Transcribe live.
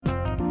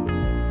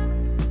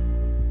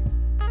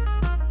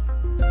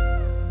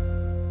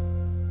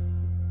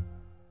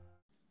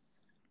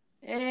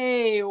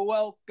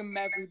welcome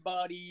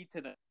everybody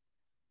to the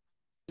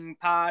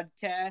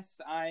podcast.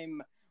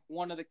 I'm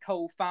one of the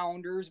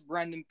co-founders,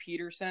 Brendan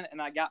Peterson,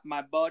 and I got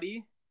my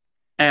buddy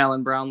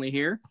Alan Brownlee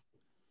here.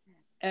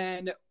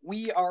 And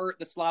we are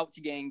the Slouch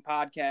Gang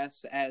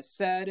podcast, as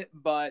said,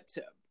 but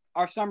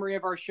our summary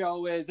of our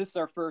show is this is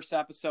our first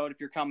episode if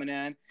you're coming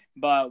in,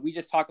 but we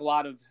just talk a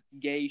lot of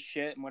gay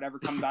shit and whatever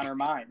comes on our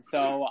mind.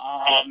 So,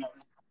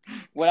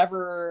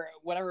 whatever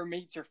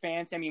meets your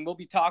fancy. I mean, we'll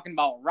be talking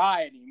about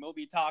rioting. We'll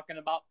be talking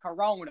about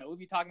Corona. We'll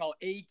be talking about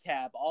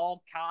ACAB.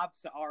 All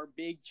cops are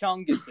big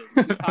chunguses.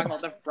 We'll be talking about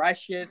the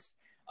freshest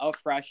of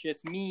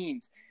freshest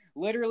memes.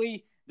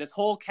 Literally, this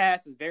whole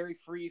cast is very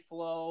free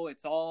flow.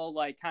 It's all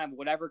like kind of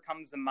whatever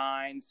comes to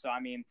mind. So, I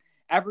mean,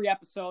 every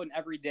episode and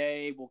every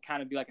day will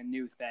kind of be like a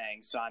new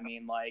thing. So, I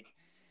mean, like,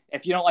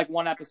 if you don't like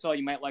one episode,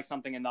 you might like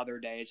something another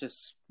day. It's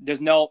just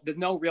there's no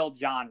real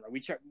genre.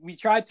 We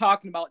tried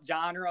talking about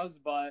genres,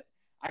 but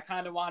I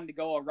kind of wanted to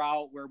go a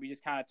route where we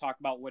just kind of talk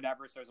about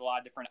whatever. So there's a lot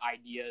of different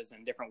ideas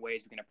and different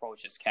ways we can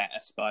approach this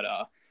cast. But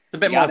it's a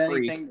bit more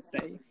free. Anything to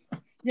say?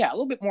 Yeah, a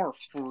little bit more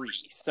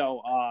free.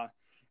 So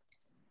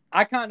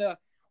I kind of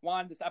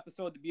wanted this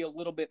episode to be a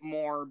little bit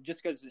more,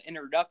 just because it's an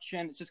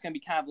introduction. It's just going to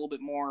be kind of a little bit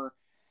more.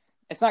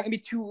 It's not going to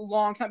be too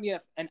long. It's not going to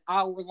be an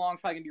hour long.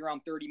 It's probably going to be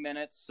around 30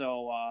 minutes.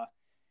 So.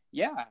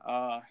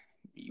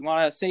 You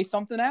want to say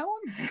something, Alan?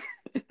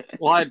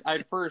 Well,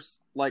 I'd first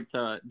like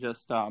to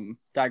just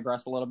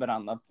digress a little bit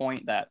on the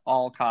point that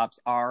all cops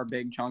are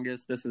big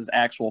chungus. This is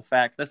actual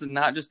fact. This is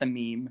not just a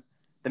meme.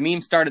 The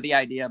meme started the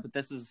idea, but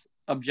this is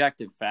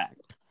objective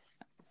fact.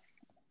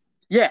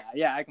 Yeah,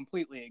 I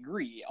completely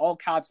agree. All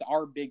cops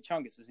are big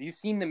chunguses. You've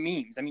seen the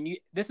memes. I mean,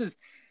 this is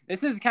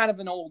kind of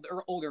an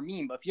older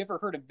meme, but if you ever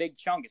heard of Big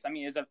Chungus, I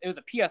mean, it was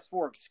a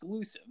PS4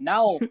 exclusive.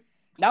 Now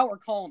we're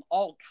calling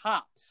all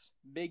cops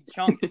big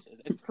chunks.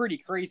 It's pretty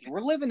crazy.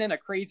 We're living in a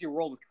crazy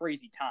world with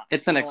crazy times.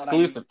 It's an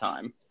exclusive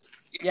time.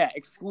 Yeah,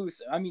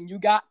 exclusive. I mean, you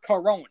got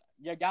Corona,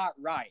 you got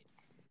riot,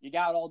 you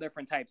got all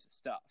different types of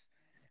stuff.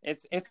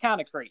 It's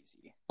kind of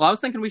crazy. Well, I was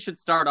thinking we should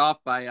start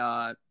off by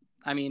I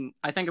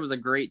think it was a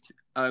great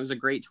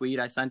tweet.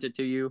 I sent it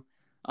to you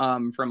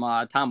from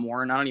Tom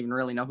Warren. I don't even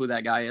really know who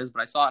that guy is,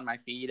 but I saw it in my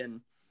feed, and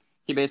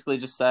he basically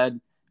just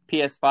said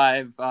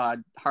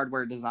PS5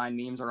 hardware design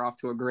memes are off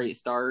to a great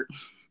start.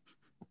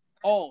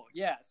 Oh,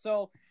 yeah.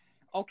 So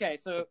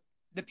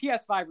the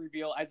PS5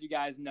 reveal, as you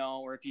guys know,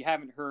 or if you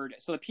haven't heard,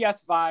 so the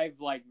PS5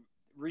 like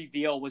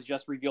reveal was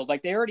just revealed.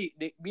 Like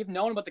we've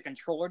known what the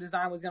controller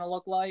design was going to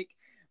look like,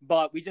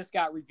 but we just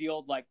got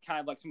revealed like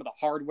kind of like some of the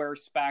hardware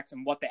specs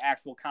and what the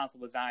actual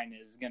console design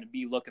is going to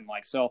be looking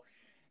like. So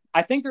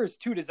I think there's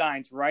two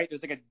designs, right?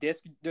 There's like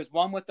there's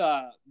one with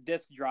a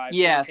disc drive.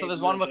 Yeah, so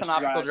there's one with an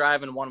optical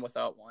drive and one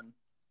without one.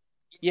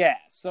 Yeah,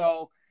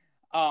 so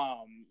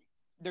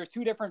there's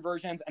two different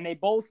versions, and they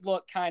both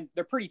look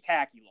they're pretty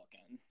tacky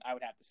looking, I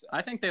would have to say.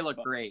 I think they look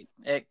great.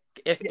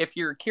 If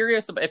you're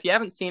curious, if you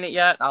haven't seen it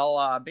yet,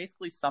 I'll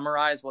basically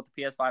summarize what the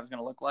PS5 is going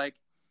to look like.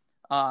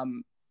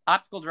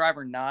 Optical drive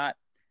or not,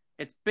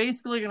 it's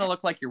basically going to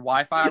look like your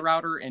Wi-Fi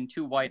router and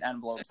two white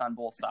envelopes on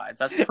both sides.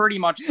 That's pretty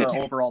much the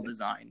overall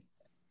design.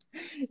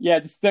 Yeah,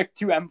 just stick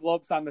two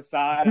envelopes on the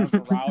side of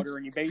the router,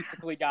 and you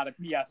basically got a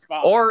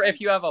PS5. Or if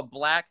you have a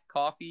black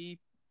coffee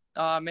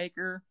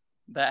maker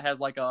that has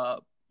like a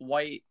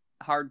white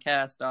hard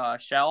cast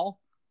shell,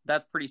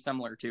 that's pretty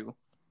similar too.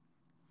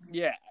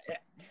 Yeah,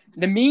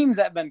 the memes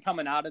that have been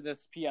coming out of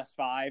this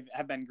PS5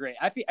 have been great.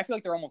 I feel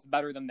like they're almost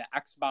better than the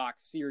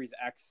Xbox Series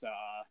X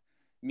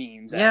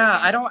memes. Yeah,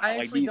 I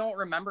actually don't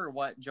remember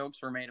what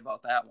jokes were made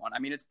about that one. I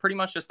mean, it's pretty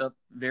much just a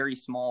very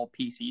small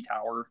PC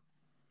tower.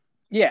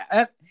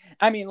 Yeah,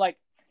 I mean, like,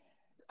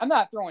 I'm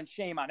not throwing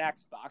shame on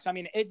Xbox. I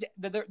mean,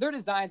 their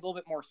design's a little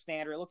bit more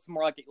standard. It looks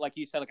more like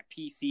you said, like a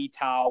PC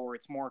tower.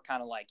 It's more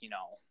kind of like,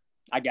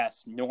 I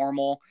guess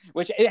normal,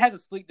 which it has a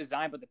sleek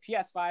design, but the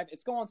PS5,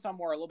 it's going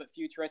somewhere a little bit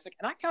futuristic,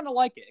 and I kind of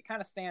like it. It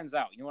kind of stands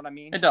out. You know what I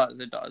mean? It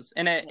does.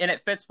 And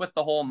it fits with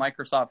the whole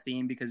Microsoft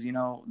theme because,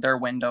 they're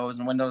Windows,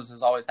 and Windows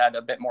has always had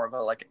a bit more of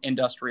a like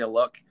industrial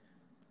look.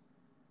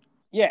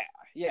 Yeah,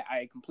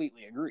 I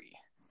completely agree.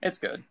 It's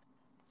good.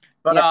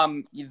 But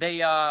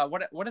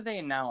what did they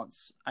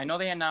announce? I know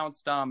they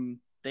announced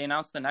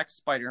the next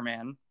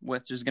Spider-Man,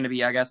 which is going to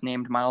be, I guess,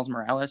 named Miles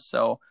Morales.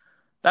 So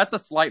that's a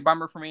slight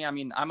bummer for me. I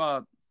mean,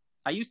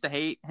 I used to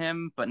hate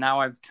him, but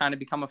now I've kind of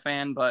become a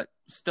fan, but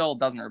still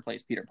doesn't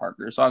replace Peter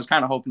Parker. So I was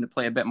kind of hoping to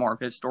play a bit more of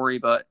his story,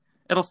 but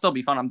it'll still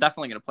be fun. I'm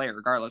definitely going to play it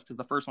regardless because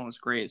the first one was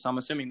great. So I'm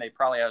assuming they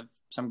probably have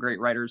some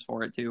great writers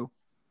for it too.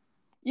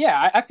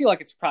 Yeah, I feel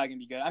like it's probably going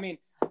to be good. I mean,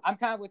 I'm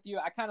kind of with you.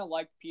 I kind of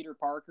like Peter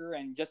Parker,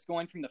 and just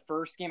going from the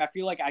first game, I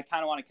feel like I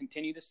kind of want to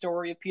continue the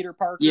story of Peter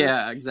Parker.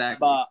 Yeah, exactly.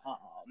 But,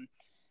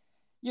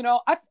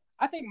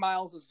 I think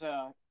Miles is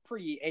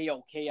pretty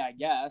A-okay, I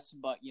guess,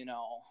 but,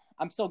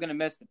 I'm still going to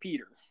miss the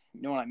Peter.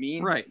 You know what I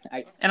mean? Right.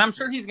 And I'm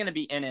sure he's going to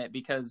be in it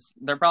because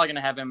they're probably going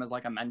to have him as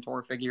like a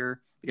mentor figure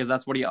because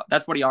that's what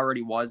he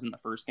already was in the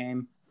first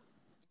game.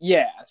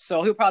 Yeah,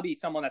 so he'll probably be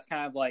someone that's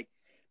kind of like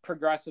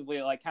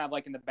progressively, like kind of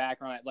like in the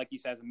background, like you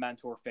said, as a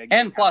mentor figure.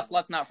 And plus,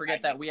 let's not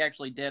forget that we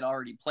actually did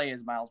already play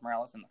as Miles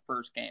Morales in the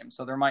first game,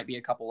 so there might be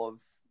a couple of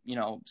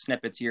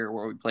snippets here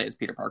where we play as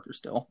Peter Parker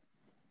still.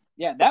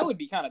 Yeah, that would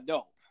be kind of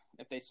dope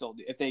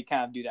if they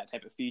kind of do that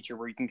type of feature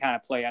where you can kind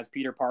of play as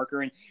Peter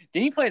Parker. And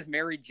didn't you play as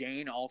Mary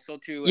Jane also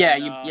too?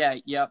 Yeah,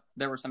 yep.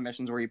 There were some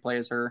missions where you play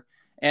as her.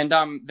 And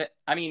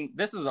I mean,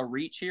 this is a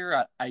reach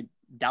here. I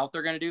doubt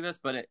they're going to do this,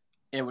 but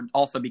it would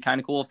also be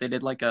kind of cool if they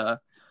did like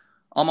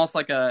almost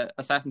like a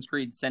Assassin's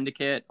Creed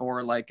Syndicate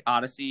or like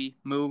Odyssey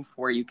move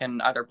where you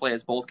can either play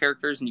as both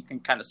characters and you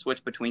can kind of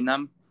switch between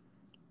them.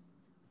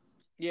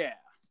 Yeah.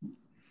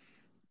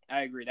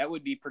 I agree. That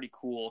would be pretty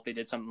cool if they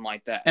did something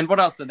like that. And what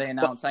else did they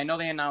announce? I know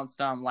they announced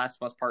Last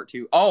of Us Part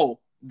 2. Oh,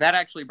 that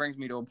actually brings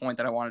me to a point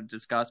that I wanted to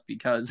discuss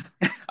because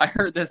I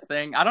heard this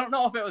thing. I don't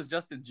know if it was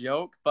just a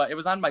joke, but it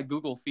was on my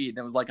Google feed and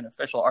it was like an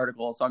official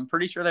article. So I'm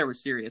pretty sure they were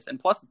serious. And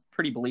plus, it's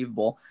pretty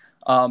believable.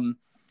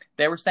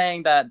 They were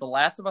saying that The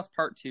Last of Us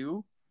Part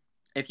 2,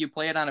 if you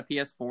play it on a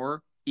PS4,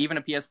 even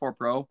a PS4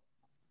 Pro,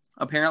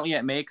 apparently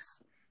it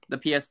makes the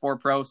PS4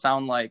 Pro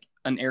sound like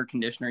an air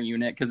conditioner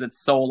unit because it's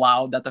so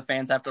loud that the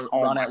fans have to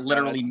run at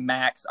literally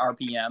max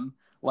RPM.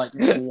 Like,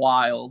 it's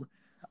wild.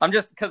 I'm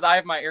just, because I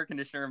have my air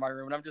conditioner in my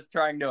room, and I'm just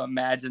trying to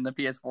imagine the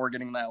PS4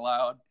 getting that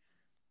loud.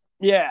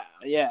 Yeah.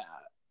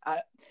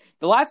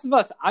 The Last of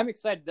Us, I'm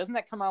excited. Doesn't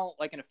that come out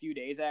like in a few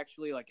days,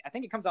 actually? Like, I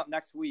think it comes out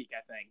next week, I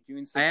think.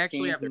 June 16th. I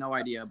actually have no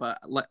idea, but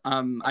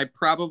I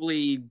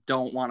probably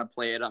don't want to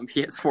play it on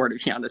PS4,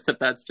 to be honest, if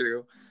that's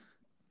true.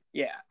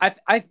 Yeah.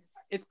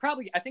 It's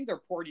probably, I think they're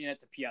porting it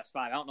to PS5.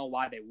 I don't know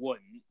why they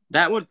wouldn't.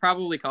 That would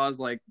probably cause,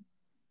 like,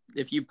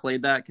 if you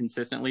played that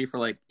consistently for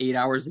like 8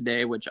 hours a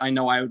day, which I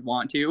know I would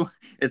want to,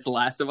 it's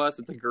Last of Us.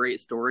 It's a great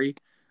story.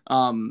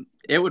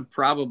 It would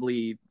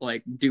probably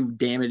like do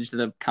damage to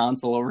the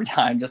console over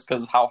time just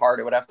because of how hard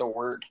it would have to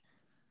work.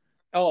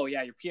 Oh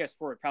yeah, your PS4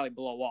 would probably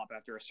blow up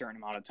after a certain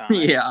amount of time.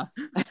 Yeah.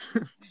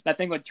 That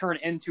thing would turn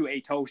into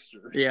a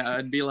toaster. Yeah,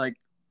 it'd be like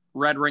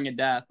Red Ring of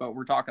Death, but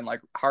we're talking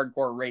like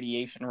hardcore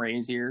radiation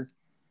rays here.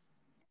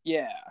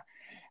 Yeah.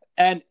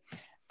 And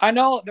I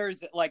know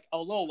there's like a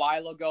little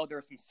while ago, there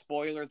were some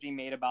spoilers being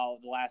made about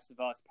The Last of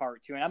Us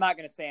Part 2. And I'm not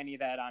going to say any of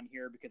that on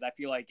here because I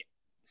feel like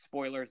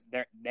spoilers,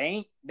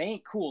 they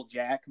ain't cool,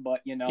 Jack,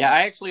 but you know. Yeah,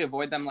 I actually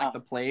avoid them like the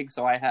plague.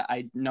 So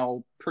I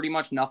know pretty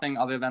much nothing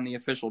other than the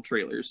official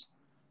trailers.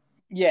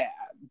 Yeah,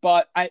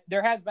 but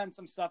there has been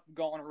some stuff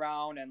going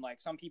around, and like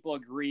some people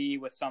agree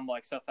with some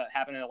like stuff that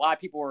happened, and a lot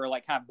of people were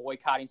like kind of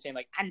boycotting, saying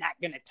like, "I'm not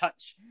gonna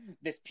touch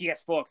this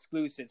PS4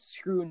 exclusive.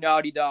 Screw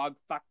Naughty Dog.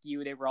 Fuck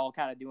you." They were all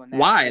kind of doing that.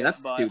 Why? Shit,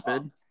 that's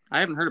stupid. I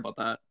haven't heard about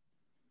that.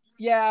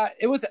 Yeah,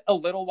 it was a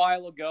little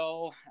while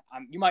ago.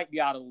 You might be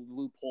out of the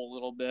loophole a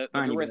little bit.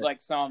 But there was like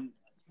some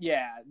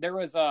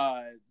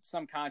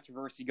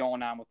controversy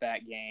going on with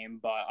that game,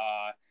 but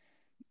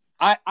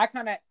I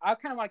kind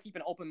of want to keep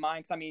an open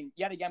mind. Cause I mean,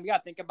 yet again, we got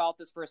to think about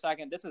this for a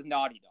second. This is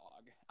Naughty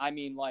Dog. I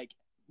mean, like,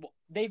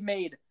 they've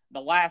made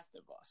The Last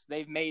of Us.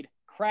 They've made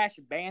Crash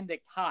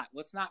Bandicoot.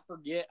 Let's not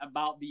forget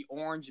about the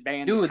Orange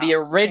Bandicoot. Dude, the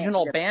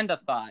original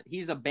Bandicoot.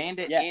 He's a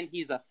bandit and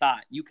he's a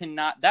thought. You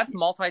cannot. That's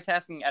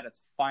multitasking at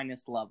its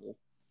finest level.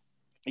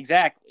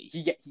 Exactly.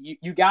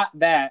 You got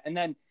that, and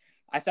then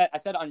I said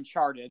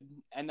Uncharted,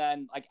 and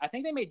then like I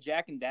think they made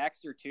Jak and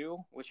Daxter too,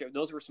 which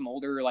those were some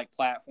older like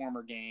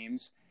platformer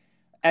games.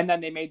 And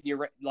then they made the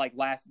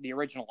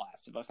original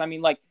Last of Us. I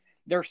mean, like,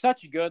 they're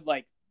such good,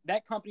 like,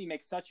 that company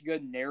makes such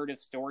good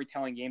narrative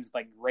storytelling games,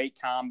 like, great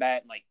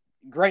combat, and, like,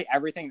 great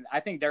everything. I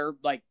think they're,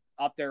 like,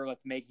 up there with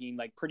making,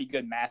 like, pretty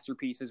good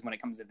masterpieces when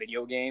it comes to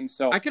video games.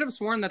 So I could have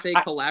sworn that they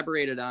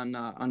collaborated on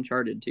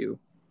Uncharted, too.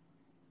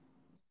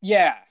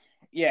 Yeah.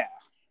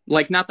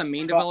 Like, not the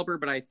main developer,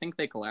 but I think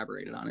they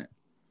collaborated on it.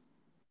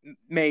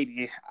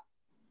 Maybe.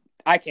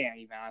 I can't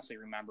even honestly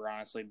remember,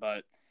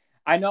 but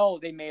I know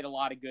they made a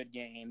lot of good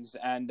games,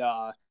 and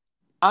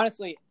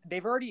honestly,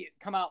 they've already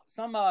come out.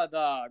 Some of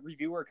the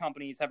reviewer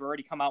companies have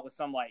already come out with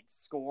some like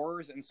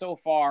scores, and so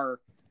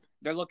far,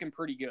 they're looking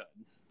pretty good.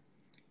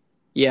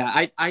 Yeah,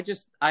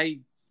 I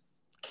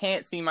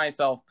can't see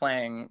myself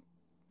playing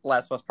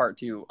Last of Us Part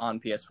 2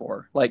 on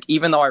PS4. Like,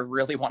 even though I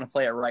really want to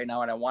play it right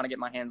now and I want to get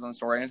my hands on the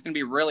story, and it's going to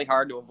be really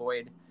hard to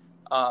avoid,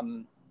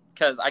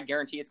 because I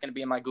guarantee it's going to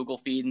be in my Google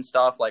feed and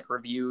stuff, like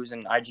reviews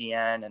and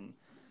IGN, and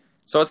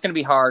so it's going to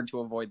be hard to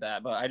avoid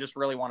that, but I just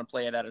really want to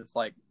play it at its,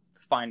 like,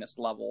 finest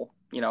level,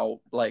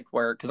 like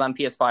where, because on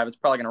PS5, it's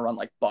probably going to run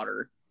like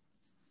butter.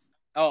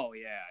 Oh,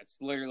 yeah. It's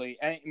literally,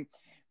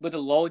 with the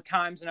load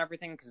times and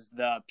everything, because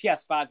the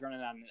PS5 is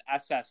running on an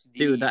SSD.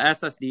 Dude, the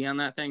SSD on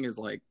that thing is,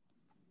 like,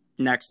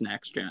 next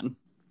gen.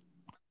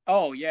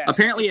 Oh, yeah.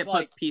 Apparently it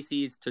puts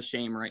PCs to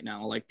shame right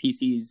now. Like,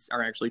 PCs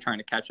are actually trying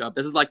to catch up.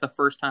 This is, like, the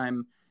first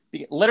time,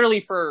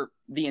 literally for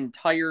the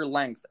entire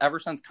length, ever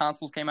since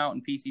consoles came out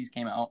and PCs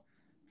came out,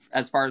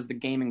 as far as the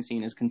gaming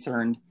scene is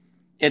concerned,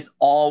 it's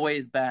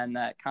always been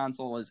that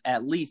console is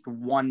at least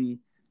one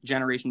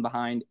generation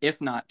behind,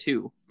 if not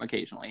two,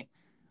 occasionally.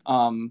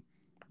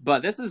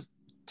 But this is,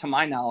 to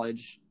my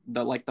knowledge,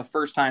 the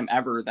first time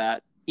ever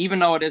that even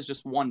though it is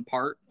just one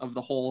part of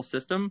the whole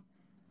system,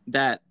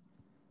 that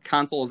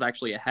console is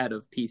actually ahead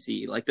of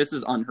PC. Like, this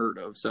is unheard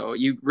of. So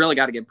you really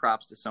got to give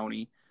props to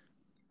Sony.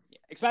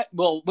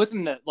 Well,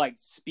 within the like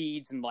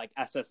speeds and like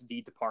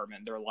SSD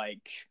department, they're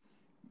like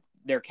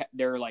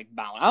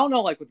bound. I don't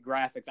know, like with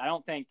graphics, I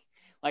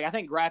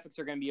think graphics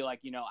are going to be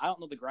like, I don't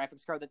know the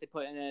graphics card that they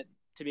put in it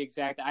to be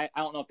exact. I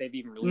don't know if they've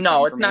even released.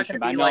 No, it's not going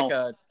to be like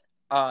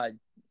a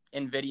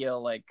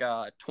NVIDIA like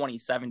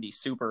 2070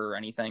 Super or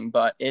anything,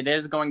 but it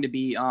is going to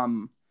be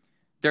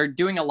they're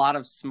doing a lot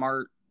of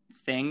smart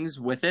things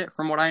with it,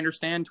 from what I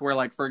understand, to where,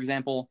 like, for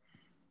example,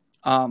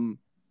 I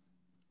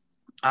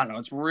don't know,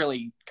 it's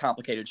really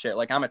complicated shit.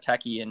 Like, I'm a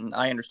techie and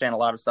I understand a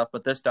lot of stuff,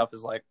 but this stuff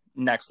is like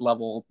next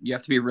level. You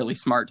have to be really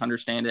smart to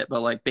understand it.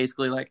 But like,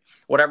 basically, like,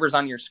 whatever's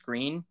on your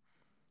screen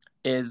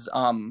is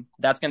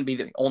that's going to be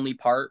the only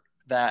part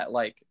that,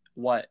 like,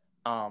 what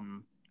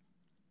the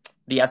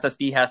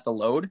SSD has to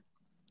load.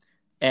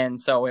 And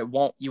so it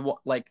won't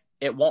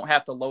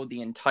have to load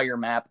the entire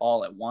map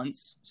all at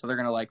once. So they're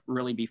going to like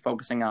really be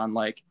focusing on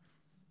like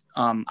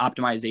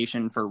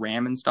optimization for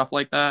RAM and stuff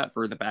like that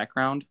for the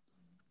background.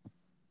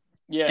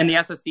 Yeah. And the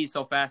SSD is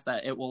so fast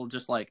that it will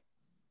just like,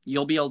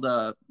 you'll be able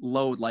to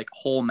load like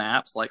whole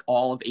maps, like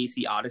all of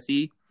AC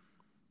Odyssey,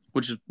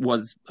 which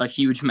was a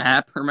huge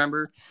map,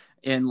 remember,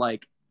 in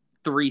like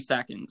 3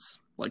 seconds.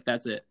 Like,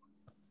 that's it.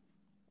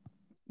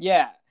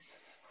 Yeah.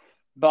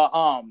 But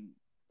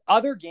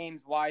other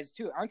games wise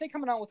too, aren't they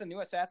coming out with a new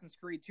Assassin's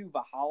Creed 2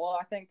 Valhalla?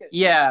 I think.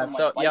 Yeah.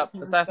 So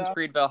Assassin's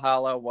Creed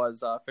Valhalla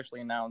was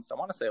officially announced. I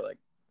want to say like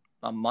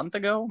a month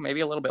ago, maybe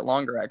a little bit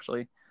longer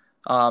actually.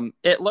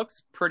 It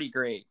looks pretty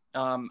great.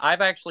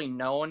 I've actually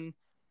known,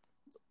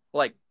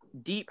 like,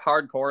 deep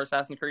hardcore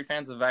Assassin's Creed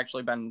fans have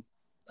actually been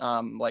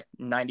like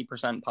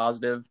 90%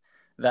 positive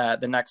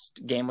that the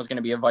next game was going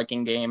to be a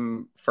Viking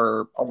game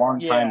for a long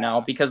time now,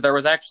 because there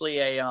was actually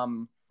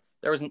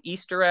there was an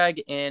Easter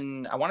egg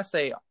in, I want to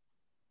say,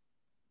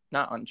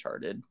 not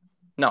Uncharted.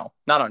 No,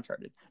 not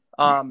Uncharted.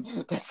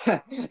 That's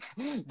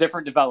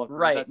different developer.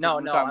 Right. No,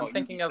 I'm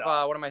thinking of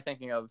what am I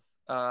thinking of?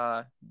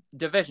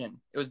 Division.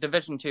 It was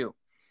Division 2.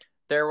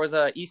 There was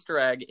a Easter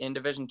egg in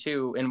Division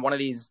 2 in one of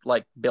these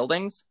like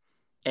buildings,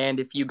 and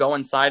if you go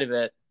inside of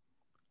it,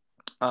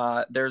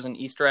 there's an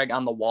Easter egg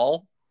on the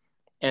wall,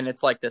 and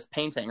it's like this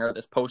painting or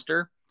this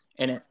poster,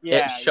 and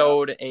it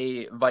showed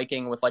a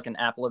Viking with like an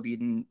Apple of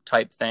Eden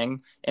type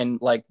thing, and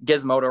like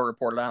Gizmodo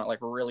reported on it like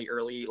really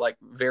early, like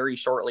very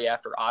shortly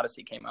after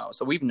Odyssey came out.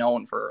 So we've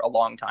known for a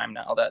long time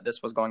now that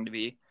this was going to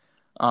be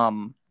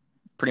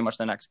pretty much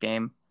the next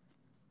game.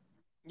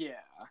 Yeah.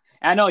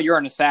 I know you're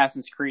an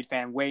Assassin's Creed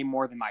fan way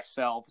more than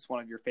myself. It's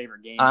one of your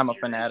favorite games. I'm a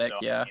fanatic, so,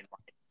 yeah. I mean,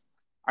 like,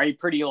 are you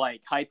pretty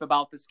like hype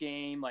about this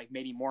game? Like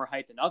maybe more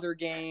hype than other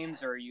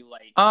games, or are you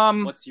like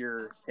what's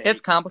your take?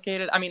 It's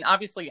complicated. I mean,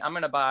 obviously I'm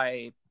gonna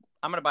buy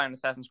an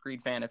Assassin's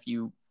Creed fan if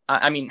you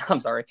I'm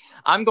sorry.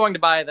 I'm going to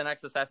buy the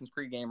next Assassin's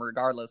Creed game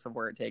regardless of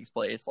where it takes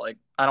place. Like,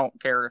 I don't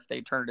care if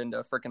they turn it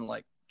into freaking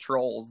like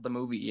Trolls the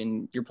movie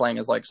and you're playing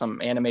as like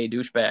some anime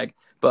douchebag,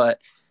 but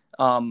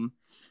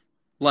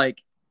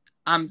like,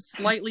 I'm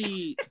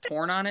slightly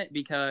torn on it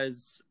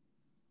because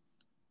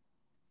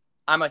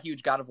I'm a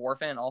huge God of War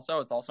fan also.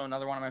 It's also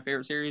another one of my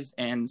favorite series.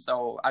 And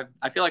so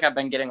I feel like I've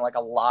been getting like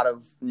a lot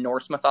of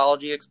Norse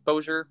mythology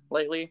exposure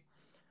lately.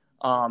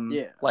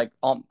 Like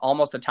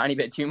almost a tiny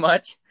bit too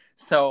much.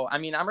 So, I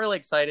mean, I'm really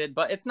excited,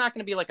 but it's not going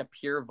to be like a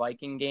pure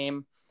Viking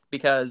game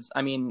because,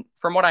 I mean,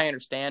 from what I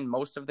understand,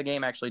 most of the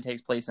game actually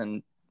takes place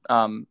in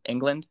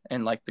England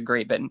and like the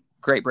Great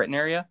Britain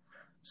area.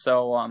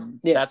 So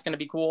that's going to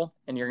be cool,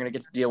 and you're going to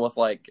get to deal with,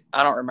 like,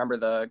 I don't remember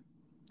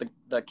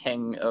the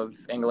king of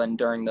England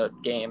during the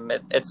game.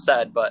 It's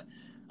said, but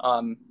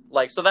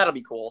like, so that'll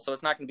be cool. So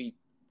it's not going to be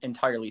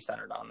entirely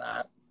centered on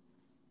that.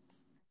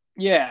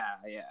 Yeah.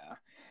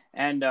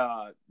 And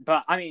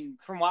but I mean,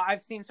 from what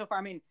I've seen so far,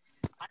 I mean,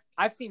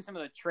 I've seen some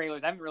of the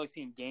trailers. I haven't really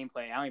seen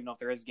gameplay. I don't even know if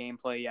there is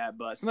gameplay yet,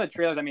 but some of the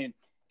trailers, I mean,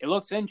 it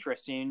looks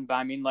interesting, but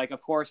I mean, like,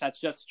 of course, that's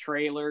just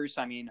trailers.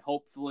 I mean,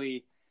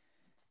 hopefully,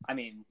 I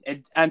mean,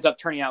 it ends up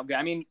turning out good.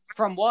 I mean,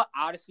 from what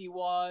Odyssey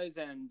was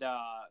and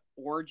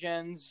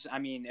Origins, I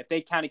mean, if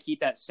they kind of keep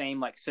that same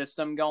like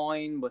system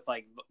going with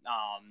like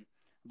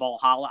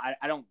Valhalla,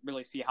 I don't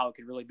really see how it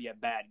could really be a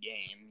bad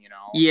game, you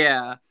know?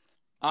 Yeah.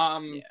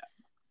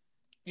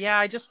 Yeah,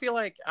 I just feel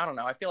like, I don't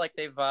know. I feel like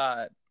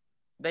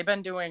they've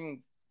been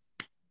doing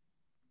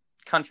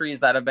countries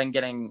that have been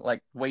getting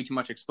like way too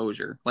much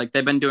exposure. Like,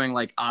 they've been doing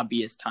like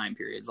obvious time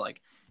periods.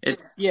 Like,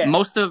 it's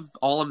most of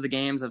all of the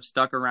games have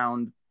stuck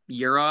around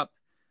Europe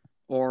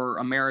or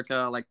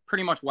America, like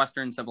pretty much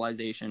Western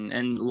civilization,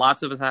 and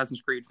lots of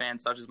Assassin's Creed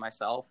fans such as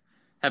myself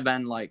have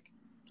been like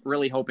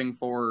really hoping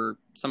for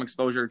some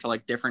exposure to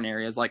like different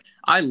areas. Like,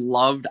 I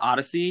loved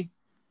Odyssey.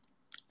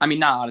 I mean,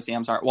 not Odyssey,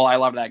 I'm sorry. Well, I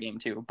loved that game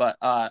too, but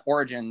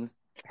Origins,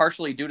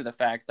 partially due to the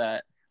fact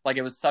that like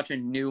it was such a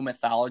new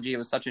mythology, it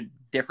was such a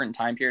different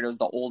time period. It was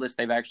the oldest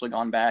they've actually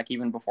gone back,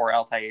 even before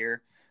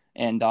Altair,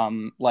 and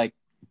like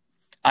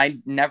I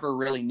never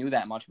really knew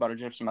that much about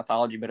Egyptian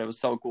mythology, but it was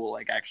so cool,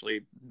 like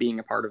actually being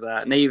a part of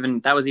that.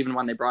 And that was even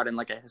when they brought in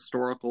like a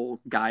historical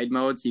guide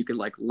mode, so you could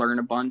like learn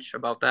a bunch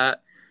about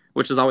that,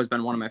 which has always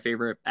been one of my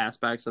favorite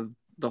aspects of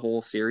the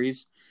whole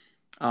series.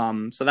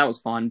 So that was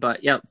fun.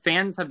 But yeah,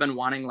 fans have been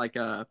wanting like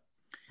a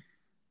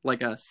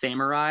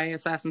samurai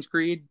Assassin's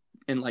Creed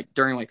in like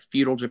during like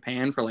feudal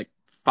Japan for like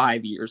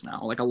 5 years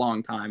now, like a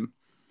long time.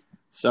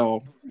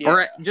 So,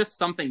 or just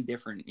something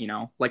different,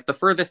 like the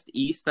furthest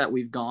east that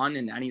we've gone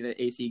in any of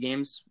the AC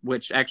games,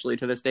 which actually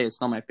to this day is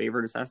still my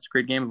favorite Assassin's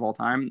Creed game of all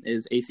time,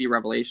 is AC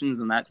Revelations,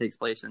 and that takes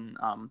place in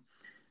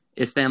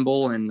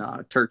Istanbul and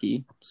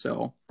Turkey.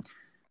 So,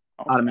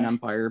 Ottoman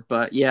Empire.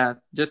 But yeah,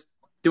 just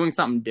doing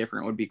something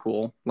different would be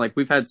cool. Like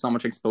we've had so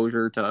much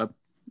exposure to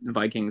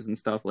Vikings and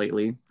stuff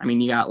lately. I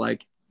mean, you got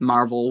like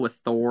Marvel with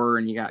Thor,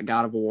 and you got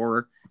God of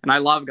War, and I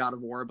love God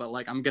of War, but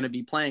like I'm gonna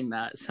be playing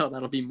that, so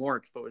that'll be more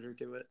exposure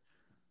to it.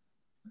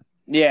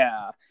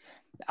 Yeah,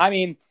 I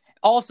mean,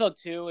 also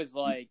too is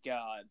like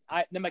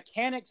the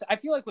mechanics. I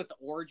feel like with the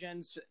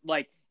Origins,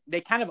 like they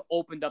kind of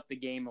opened up the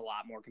game a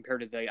lot more compared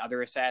to the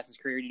other Assassin's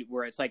Creed,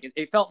 where it's like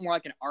it felt more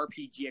like an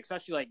RPG,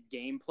 especially like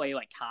gameplay,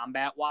 like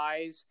combat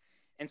wise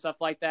and stuff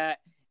like that.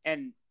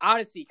 And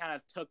Odyssey kind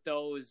of took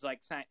those like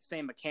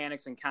same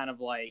mechanics and kind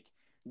of like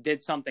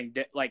did something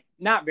like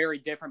not very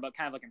different, but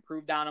kind of like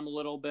improved on them a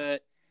little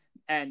bit.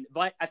 And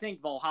I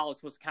think Valhalla is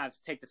supposed to kind of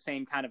take the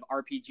same kind of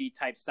RPG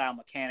type style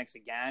mechanics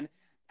again.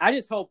 I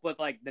just hope with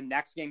like the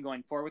next game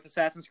going forward with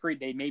Assassin's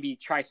Creed, they maybe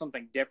try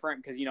something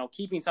different, because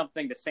keeping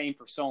something the same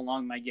for so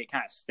long might get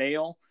kind of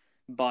stale.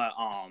 But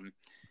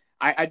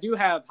I do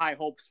have high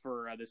hopes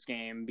for this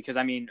game, because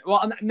I mean,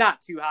 well,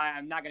 not too high.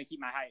 I'm not going to keep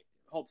my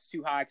hopes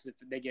too high, because if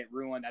they get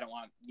ruined, I don't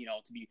want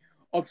to be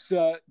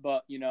upset.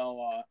 But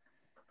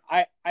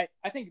I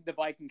think the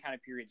Viking kind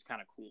of period is kind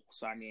of cool.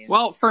 So, I mean...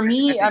 Well, for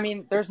me, I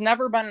mean, there's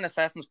never been an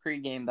Assassin's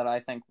Creed game that I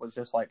think was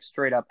just, like,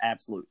 straight up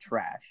absolute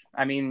trash.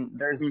 I mean,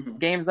 there's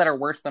games that are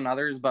worse than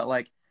others, but,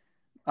 like,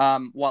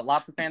 what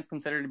lots of fans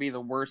consider to be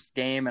the worst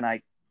game, and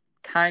I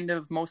kind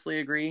of mostly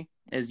agree,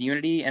 is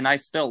Unity, and I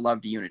still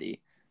loved Unity.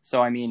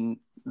 So, I mean,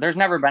 there's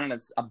never been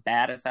a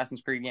bad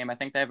Assassin's Creed game. I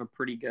think they have a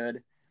pretty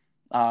good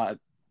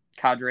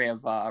cadre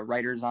of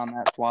writers on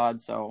that squad,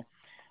 so...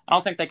 I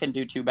don't think they can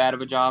do too bad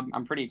of a job.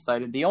 I'm pretty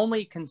excited. The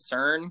only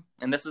concern,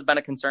 and this has been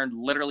a concern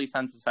literally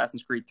since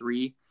Assassin's Creed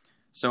 3,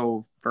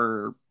 so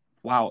for,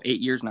 8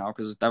 years now,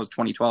 because that was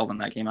 2012 when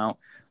that came out.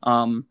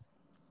 The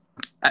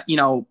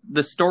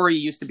story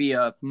used to be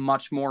a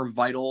much more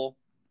vital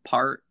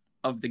part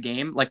of the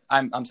game. Like,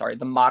 I'm sorry,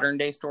 the modern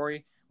day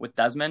story with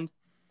Desmond.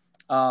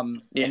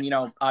 And,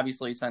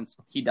 obviously since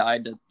he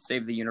died to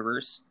save the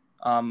universe,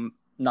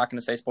 not going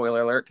to say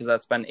spoiler alert, because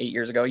that's been 8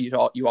 years ago.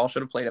 You all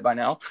should have played it by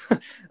now.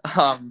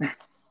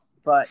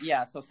 But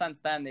yeah, so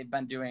since then they've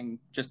been doing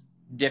just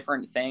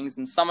different things,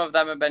 and some of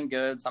them have been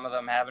good, some of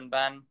them haven't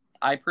been.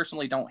 I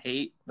personally don't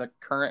hate the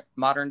current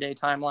modern day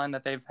timeline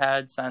that they've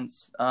had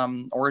since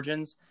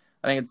Origins.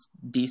 I think it's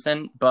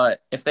decent,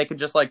 but if they could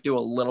just like do a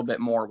little bit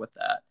more with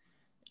that,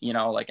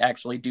 like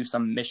actually do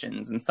some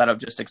missions instead of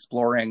just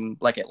exploring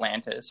like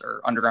Atlantis or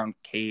underground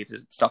caves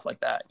and stuff like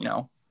that,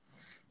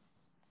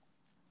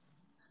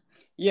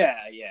 Yeah,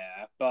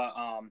 but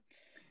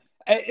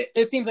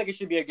it seems like it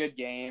should be a good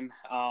game.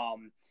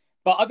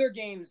 But other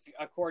games,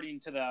 according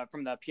to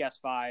from the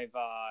PS5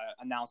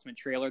 announcement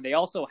trailer, they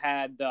also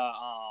had the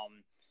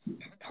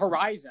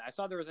Horizon. I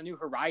saw there was a new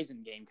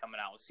Horizon game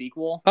coming out, a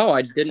sequel. Oh,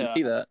 I didn't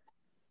see that.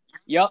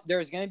 Yep,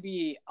 there's going to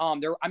be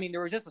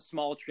there was just a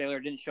small trailer,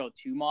 it didn't show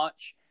too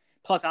much.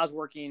 Plus, I was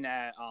working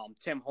at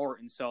Tim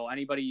Hortons, so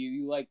anybody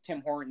you like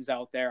Tim Hortons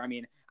out there, I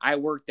mean, I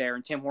work there,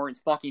 and Tim Hortons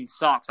fucking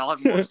sucks. I'll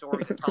have more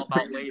stories to tell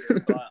about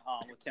later, but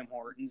with Tim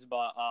Hortons.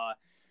 But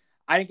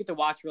I didn't get to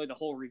watch really the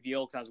whole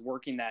reveal because I was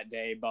working that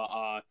day.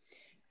 But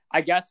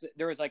I guess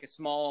there was like a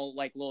small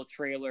like little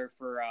trailer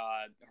for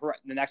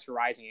the next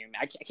Horizon game.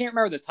 I can't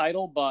remember the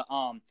title, but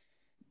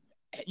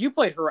you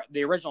played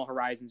the original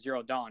Horizon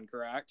Zero Dawn,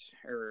 correct?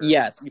 Or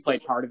yes, you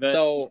played part of it.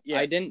 So yeah.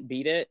 I didn't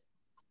beat it.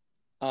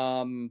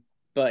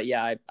 But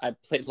yeah, I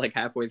played like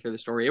halfway through the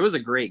story. It was a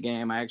great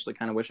game. I actually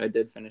kind of wish I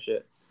did finish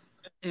it.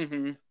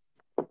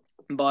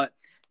 But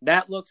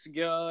that looks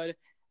good.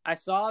 I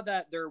saw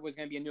that there was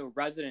going to be a new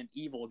Resident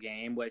Evil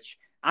game, which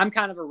I'm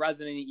kind of a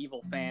Resident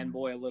Evil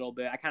fanboy a little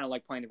bit. I kind of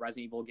like playing the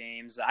Resident Evil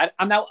games. I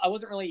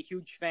wasn't really a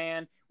huge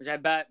fan, which I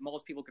bet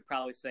most people could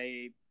probably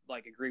say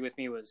like agree with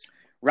me, was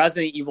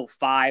Resident Evil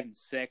 5 and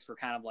 6 were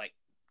kind of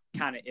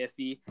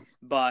iffy,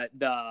 but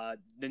the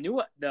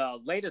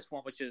latest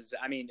one, which is,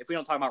 I mean, if we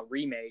don't talk about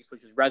remakes,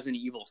 which is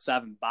Resident Evil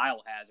 7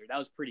 Biohazard, that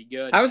was pretty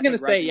good. I was going to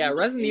say,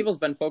 Resident Evil's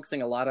been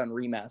focusing a lot on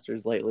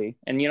remasters lately,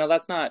 and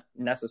that's not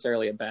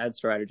necessarily a bad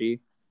strategy.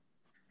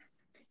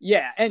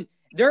 Yeah, and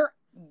they're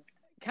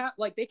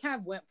they kind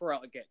of went for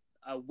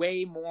a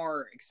way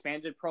more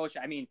expanded approach.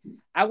 I mean,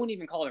 I wouldn't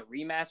even call it a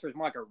remaster. It's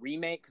more like a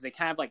remake, because they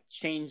kind of like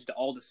changed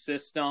all the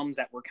systems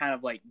that were kind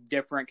of like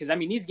different. Because I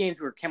mean, these games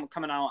were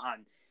coming out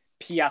on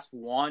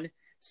PS1,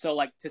 so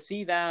like to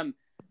see them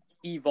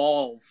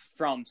evolve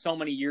from so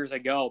many years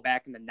ago,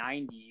 back in the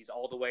 90s,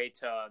 all the way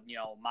to,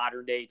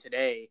 modern day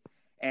today,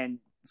 and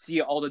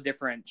see all the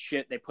different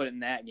shit they put in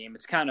that game.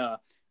 It's kind of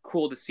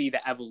cool to see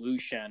the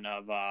evolution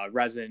of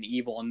Resident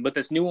Evil. And with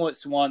this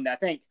newest one, I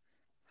think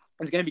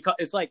it's going to be,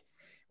 it's like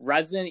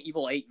Resident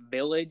Evil 8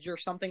 Village or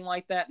something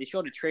like that. They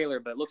showed a trailer,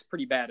 but it looks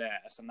pretty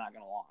badass, I'm not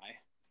going to lie.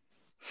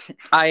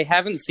 I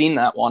haven't seen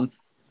that one.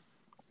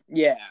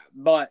 Yeah,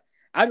 but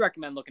I'd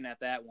recommend looking at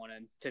that one,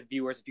 and to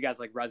viewers, if you guys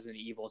like Resident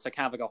Evil, it's like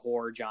kind of like a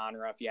horror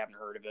genre if you haven't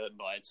heard of it,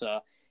 but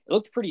it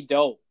looked pretty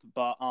dope.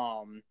 But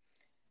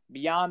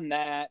beyond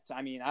that,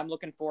 I mean, I'm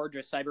looking forward to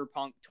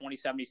Cyberpunk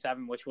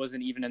 2077, which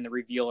wasn't even in the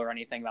reveal or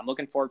anything. But I'm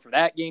looking forward for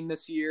that game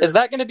this year. Is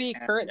that going to be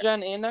current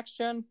gen and next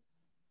gen?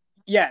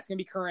 Yeah, it's going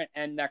to be current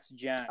and next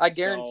gen. I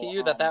guarantee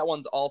you that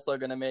one's also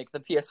going to make the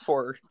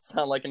PS4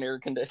 sound like an air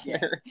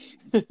conditioner.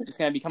 Yeah. It's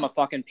going to become a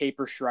fucking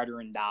paper shredder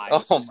and die.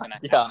 Oh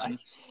my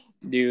gosh.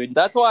 Dude.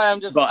 That's why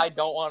I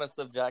don't want to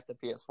subject the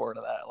PS4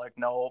 to that. Like,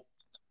 no.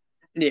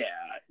 Yeah.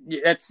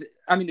 The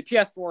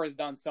PS4 has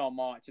done so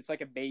much. It's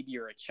like a baby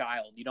or a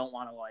child. You don't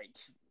want to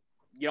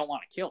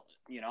kill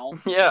it,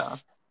 Yeah.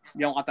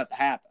 You don't want that to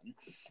happen.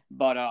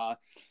 But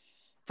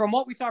from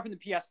what we saw from the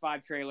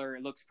PS5 trailer,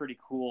 it looks pretty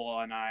cool,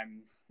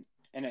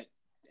 and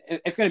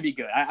it's going to be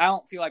good. I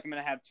don't feel like I'm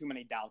going to have too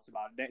many doubts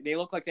about it. They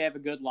look like they have a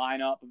good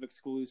lineup of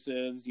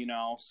exclusives,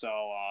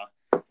 so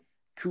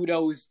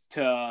kudos to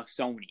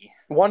Sony.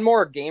 One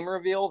more game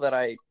reveal that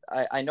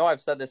I know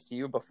I've said this to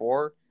you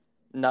before,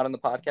 not on the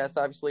podcast,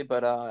 obviously,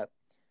 but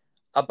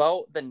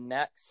about the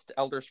next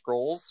Elder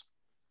Scrolls.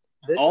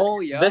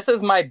 This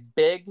is my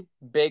big,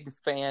 big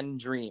fan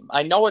dream.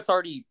 I know it's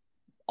already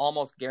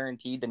almost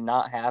guaranteed to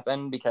not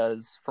happen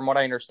because from what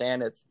I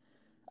understand,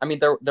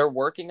 they're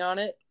working on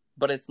it,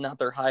 but it's not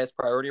their highest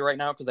priority right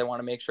now because they want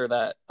to make sure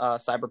that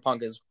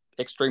Cyberpunk is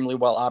extremely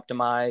well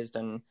optimized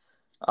and.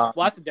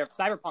 That's a different.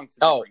 Cyberpunk's.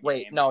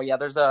 Game. No, yeah.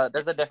 There's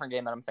a different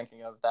game that I'm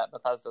thinking of that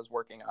Bethesda's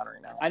working on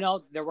right now. I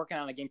know they're working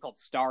on a game called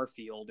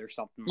Starfield or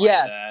something.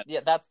 Like that. Yeah,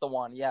 that's the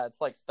one. Yeah, it's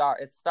like Star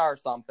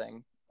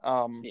something.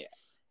 Yeah,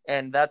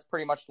 and that's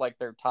pretty much like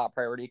their top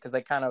priority because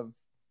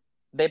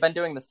they've been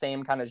doing the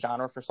same kind of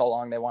genre for so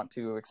long. They want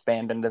to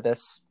expand into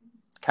this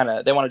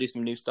they want to do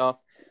some new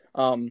stuff.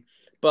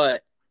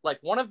 But like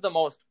one of the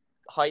most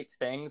hyped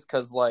things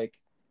because like.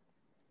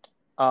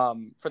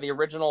 For the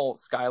original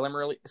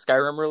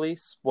Skyrim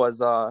release was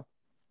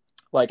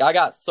like I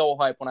got so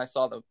hyped when I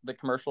saw the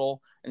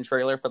commercial and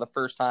trailer for the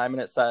first time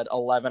and it said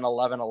 11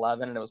 11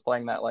 11 and it was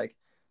playing that like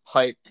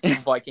hype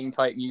Viking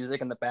type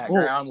music in the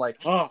background. Like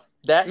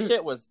that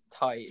shit was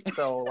tight.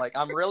 So like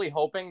I'm really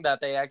hoping that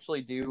they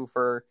actually do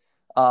for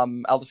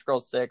Elder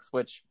Scrolls 6,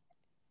 which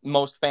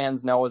most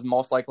fans know is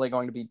most likely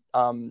going to be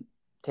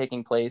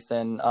taking place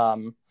in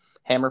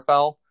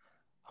Hammerfell,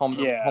 home of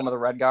the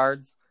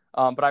Redguards.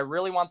 But I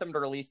really want them to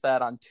release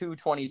that on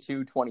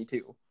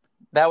 2/22/22.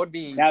 That would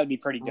be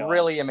pretty dope.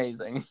 Really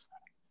amazing.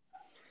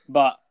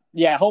 But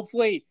yeah,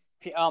 hopefully,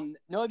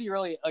 it'd be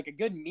really like a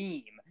good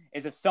meme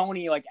is if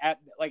Sony like at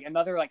like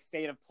another like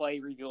state of play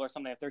reveal or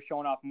something, if they're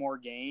showing off more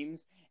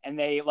games and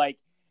they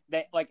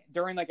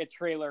during like a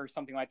trailer or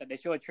something like that, they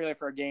show a trailer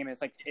for a game and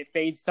it's like it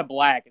fades to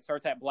black. It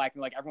starts at black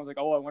and like everyone's like,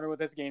 oh, I wonder what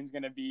this game's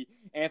gonna be.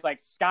 And it's like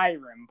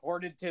Skyrim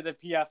ported to the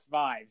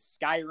PS5.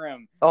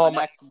 Skyrim. Oh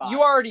my! Xbox,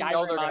 you already Skyrim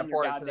know they're gonna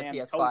port it to the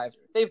PS5. Toaster.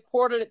 They've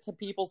ported it to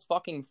people's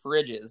fucking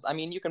fridges. I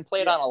mean, you can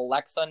play it on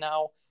Alexa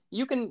now.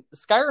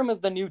 Skyrim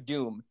is the new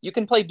Doom. You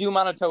can play Doom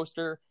on a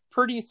toaster.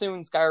 Pretty soon,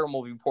 Skyrim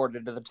will be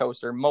ported to the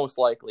toaster, most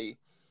likely.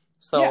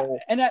 So yeah,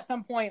 and at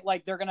some point,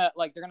 like they're gonna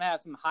have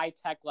some high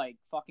tech like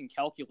fucking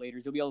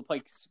calculators. You'll be able to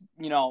play,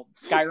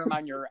 Skyrim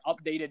on your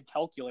updated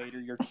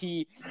calculator, your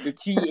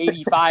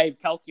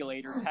T85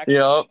 calculator. Texas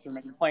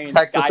Instruments. You're playing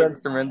Texas Skyrim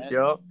Instruments.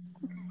 Yep.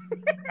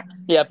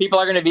 Yeah, people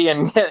are gonna be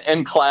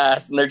in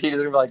class, and their teachers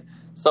are gonna be like,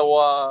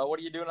 "So, what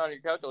are you doing on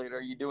your calculator?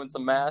 Are you doing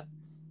some math?"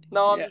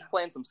 No, I'm just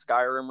playing some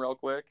Skyrim real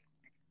quick.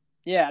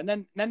 Yeah,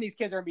 and then these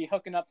kids are gonna be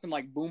hooking up some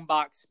like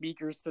boombox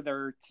speakers to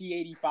their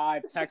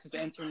T85 Texas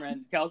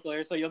Instrument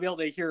calculator, so you'll be able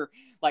to hear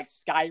like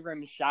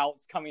Skyrim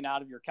shouts coming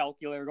out of your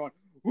calculator, going,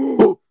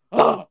 "Ooh,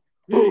 ah,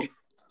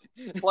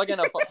 plug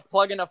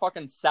in a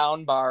fucking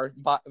sound bar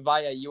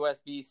via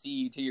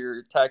USB-C to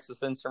your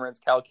Texas Instruments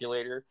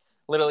calculator.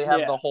 Literally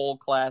have the whole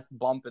class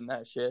bumping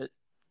that shit.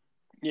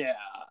 Yeah,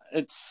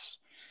 it's.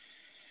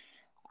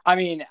 I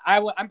mean,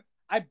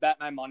 I bet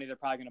my money they're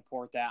probably going to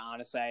port that.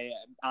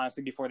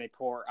 Honestly, before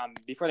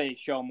they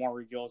show more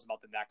reveals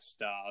about the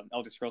next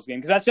Elder Scrolls game,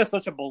 because that's just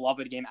such a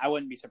beloved game. I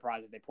wouldn't be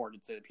surprised if they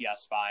ported to the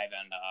PS5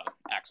 and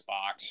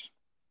Xbox.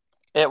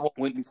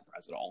 Wouldn't be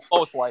surprised at all.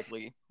 Most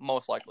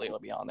likely it'll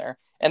be on there,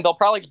 and they'll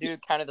probably do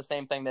kind of the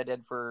same thing they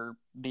did for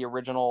the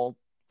original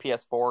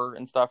PS4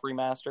 and stuff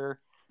remaster,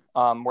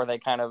 where they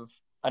kind of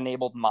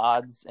enabled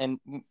mods, and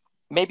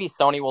maybe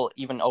Sony will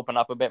even open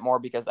up a bit more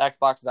because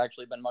Xbox has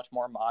actually been much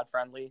more mod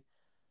friendly.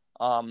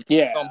 So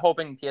I'm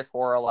hoping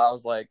PS4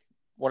 allows like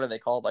what are they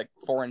called, like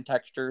foreign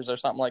textures or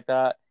something like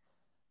that.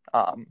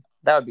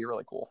 That would be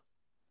really cool.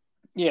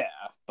 Yeah,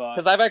 but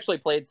because I've actually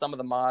played some of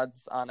the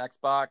mods on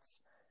Xbox,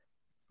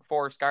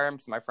 for Skyrim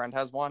because my friend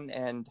has one,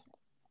 and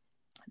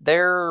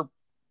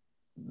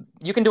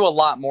you can do a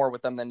lot more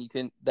with them than you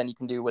can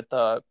do with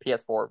the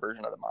PS4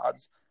 version of the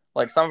mods.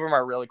 Like some of them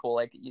are really cool.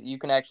 Like you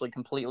can actually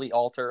completely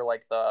alter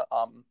like the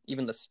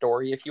even the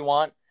story if you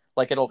want.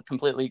 Like it'll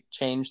completely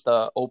change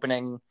the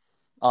opening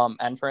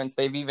entrance.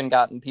 They've even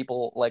gotten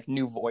people like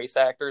new voice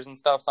actors and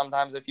stuff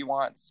sometimes if you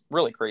want. It's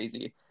really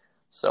crazy.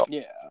 So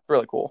Yeah,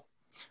 really cool.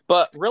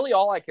 But really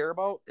all I care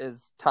about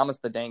is Thomas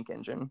the Tank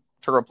Engine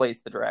to replace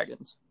the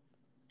dragons.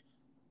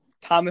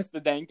 Thomas the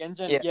Tank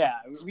Engine. Yeah.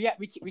 Yeah,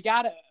 we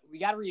gotta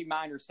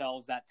remind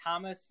ourselves that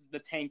Thomas the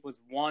Tank was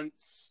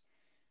once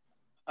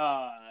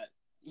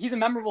he's a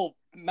memorable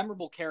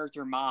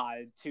character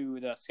mod to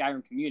the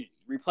Skyrim community.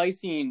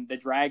 Replacing the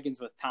dragons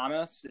with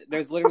Thomas,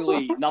 there's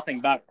literally nothing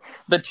better.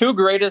 The two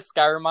greatest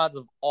Skyrim mods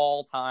of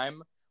all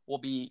time will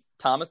be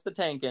Thomas the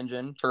Tank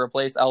Engine to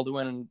replace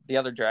Alduin and the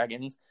other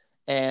dragons,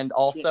 and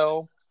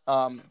also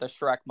the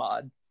Shrek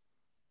mod.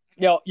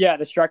 The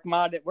Shrek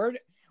mod. Where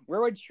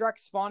would Shrek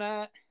spawn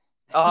at?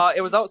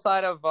 It was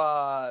outside of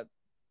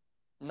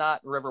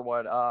not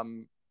Riverwood,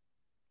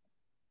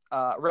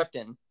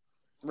 Riften.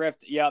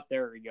 Yep,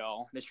 there we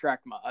go. The Shrek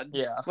mod.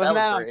 Yeah, wasn't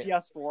that on great.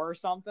 PS4 or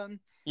something?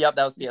 Yep,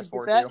 that was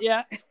PS4 too.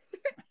 Yeah.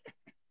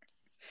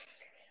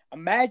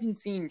 Imagine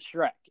seeing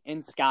Shrek in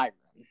Skyrim.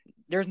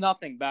 There's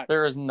nothing better.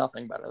 There is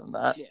nothing better than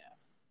that. Yeah.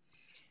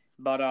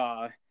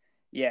 But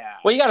yeah.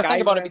 Well, you got to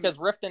think about it because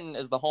Riften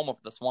is the home of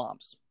the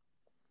swamps.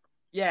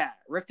 Yeah,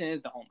 Riften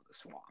is the home of the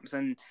swamps,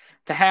 and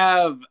to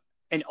have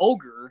an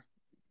ogre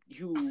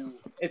who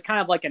is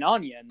kind of like an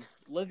onion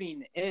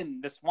living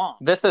in the swamp.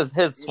 This is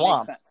his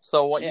swamp.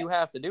 So what you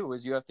have to do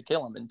is you have to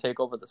kill him and take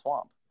over the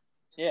swamp.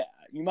 Yeah,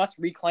 you must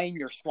reclaim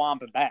your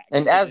swamp back.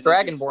 And as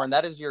Dragonborn,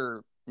 that is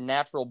your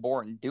natural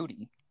born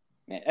duty.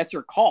 Yeah, that's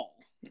your call.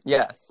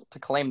 Yes, to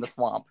claim the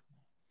swamp.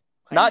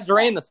 Not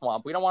drain the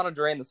swamp. We don't want to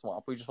drain the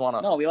swamp. We just want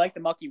to... No, we like the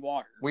mucky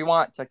water. We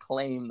want to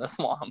claim the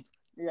swamp.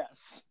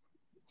 Yes.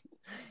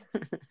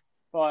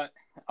 But,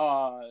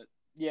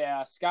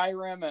 yeah,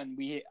 Skyrim, and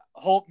we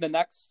hope the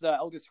next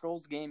Elder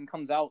Scrolls game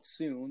comes out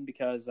soon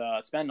because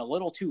it's been a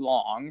little too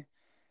long.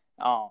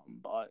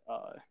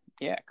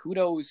 Yeah,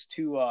 kudos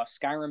to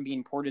Skyrim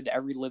being ported to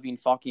every living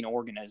fucking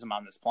organism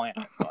on this planet.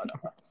 But,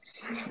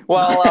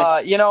 well,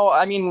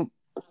 I mean,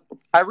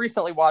 I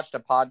recently watched a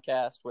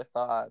podcast with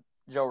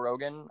Joe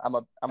Rogan.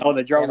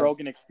 the Joe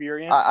Rogan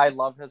Experience. I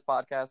love his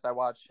podcast. I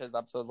watch his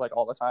episodes like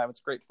all the time. It's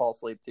great to fall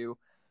asleep too.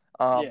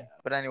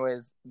 But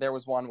anyways, there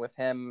was one with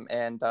him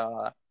and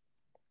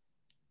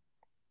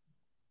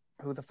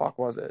who the fuck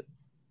was it?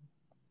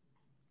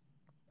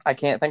 I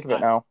can't think of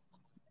it now.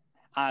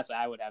 Honestly,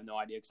 I would have no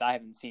idea because I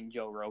haven't seen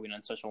Joe Rogan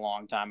in such a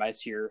long time. I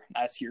just hear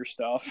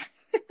stuff.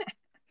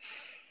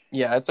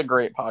 Yeah, it's a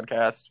great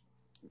podcast.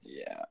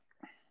 Yeah.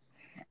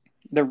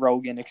 The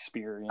Rogan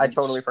Experience. I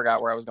totally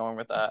forgot where I was going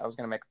with that. I was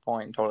going to make a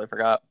point and totally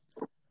forgot.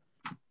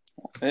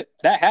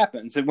 That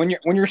happens. And when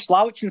you're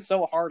slouching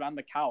so hard on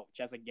the couch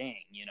as a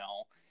gang,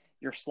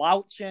 you're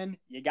slouching,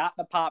 you got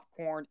the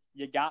popcorn,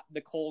 you got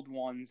the cold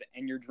ones,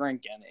 and you're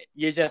drinking it.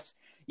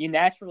 You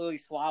naturally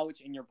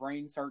slouch and your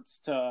brain starts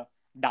to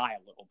die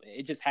a little bit.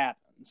 It just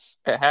happens.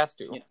 It has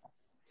to.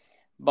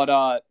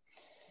 But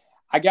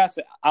I guess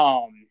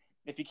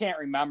if you can't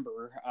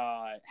remember,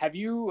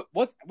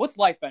 what's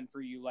life been for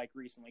you like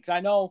recently? Because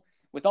I know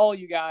with all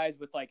you guys,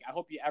 with like, I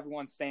hope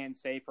everyone's staying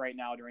safe right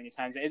now during these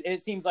times.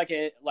 It seems like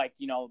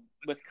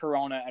with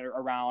Corona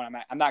around,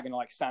 I'm not gonna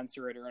like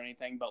censor it or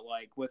anything, but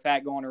like with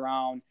that going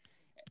around,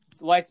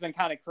 life's been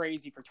kind of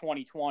crazy for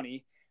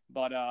 2020.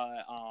 But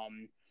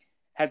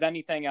has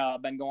anything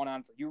been going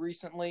on for you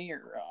recently?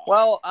 Or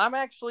Well, I'm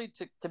actually,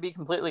 to be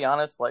completely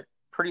honest, like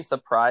pretty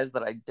surprised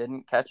that I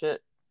didn't catch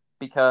it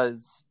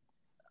because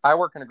I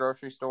work in a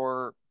grocery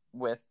store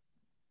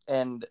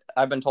and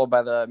I've been told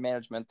by the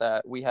management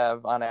that we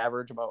have on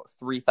average about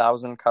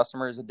 3,000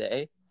 customers a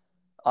day.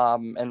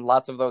 And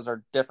lots of those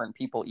are different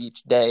people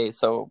each day.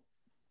 So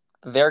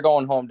they're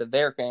going home to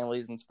their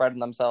families and spreading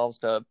themselves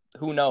to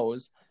who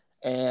knows.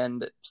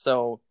 And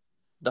so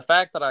the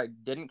fact that I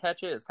didn't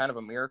catch it is kind of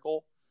a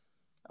miracle.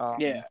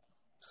 Yeah.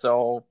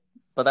 So,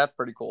 but that's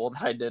pretty cool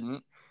that I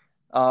didn't.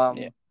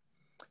 Yeah.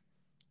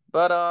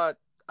 But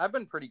I've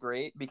been pretty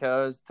great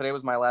because today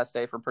was my last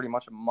day for pretty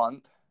much a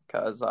month.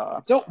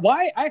 So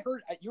why I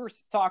heard you were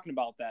talking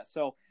about that.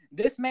 So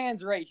this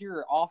man's right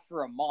here off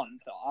for a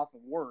month off of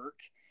work.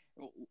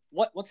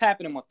 What's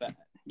happening with that?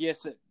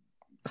 Yes.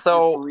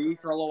 So you're free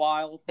for a little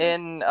while.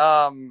 In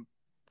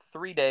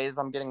 3 days,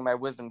 I'm getting my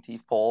wisdom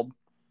teeth pulled.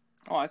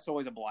 Oh, that's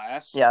always a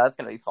blast. Yeah, that's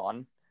gonna be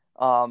fun.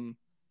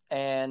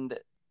 And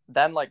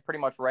then like pretty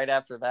much right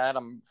after that,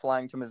 I'm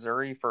flying to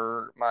Missouri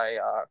for my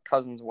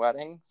cousin's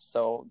wedding.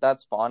 So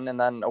that's fun. And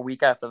then a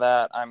week after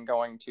that, I'm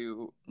going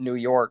to New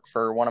York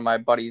for one of my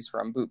buddies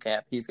from boot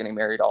camp. He's getting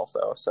married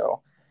also.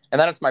 So, and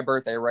then it's my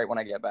birthday right when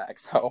I get back.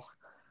 So.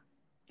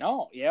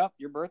 Oh yeah,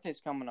 your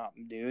birthday's coming up,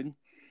 dude.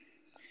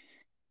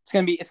 It's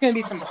gonna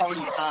be some party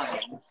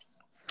time.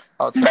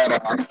 Oh, it's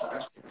bad.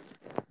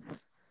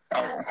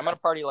 I'm gonna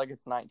party like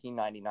it's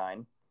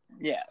 1999.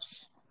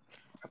 Yes,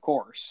 of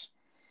course.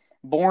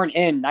 Born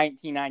in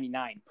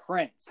 1999.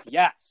 Prince,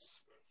 yes.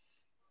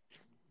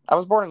 I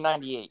was born in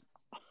 98.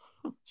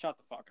 Shut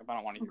the fuck up. I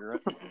don't want to hear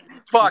it.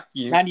 Fuck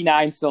you.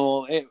 99,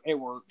 so it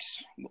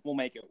works. We'll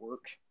make it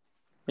work.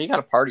 You got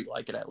to party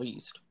like it at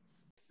least.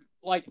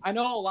 Like, I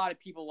know a lot of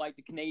people like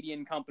the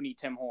Canadian company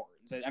Tim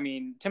Hortons. I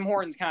mean, Tim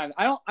Hortons kind of,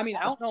 I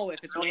don't know if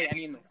it's really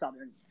any in the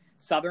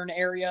southern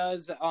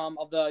areas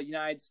of the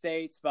United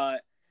States,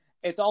 but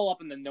it's all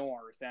up in the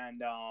north.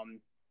 And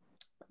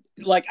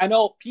like, I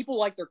know people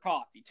like their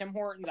coffee. Tim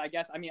Hortons, I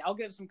guess, I mean, I'll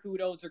give some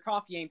kudos. Their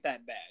coffee ain't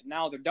that bad.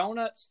 Now, their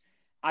donuts,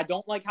 I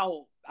don't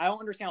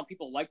understand how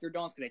people like their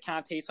donuts because they kind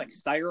of taste like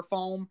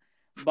styrofoam.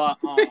 But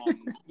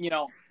you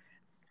know,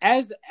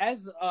 as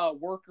a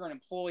worker and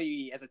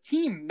employee, as a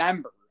team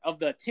member of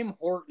the Tim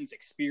Hortons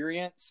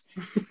experience,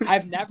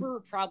 I've never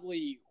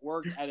probably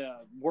worked at a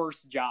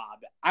worse job.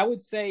 I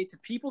would say to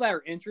people that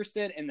are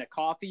interested in the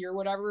coffee or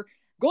whatever,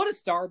 go to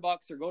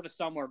Starbucks or go to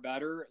somewhere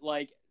better.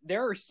 Like,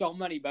 there are so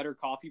many better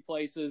coffee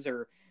places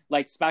or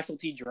like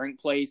specialty drink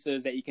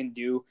places that you can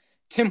do.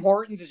 Tim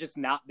Hortons is just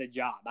not the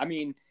job. I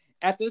mean,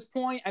 at this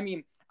point, I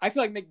mean, I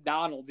feel like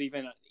McDonald's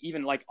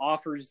even like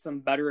offers some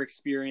better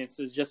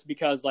experiences just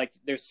because like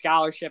there's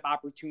scholarship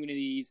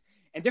opportunities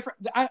and different.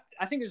 I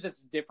think there's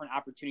just different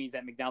opportunities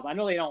at McDonald's. I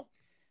know they don't.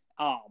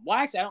 Well,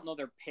 actually, I don't know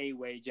their pay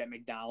wage at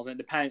McDonald's, and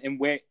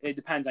it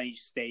depends on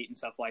each state and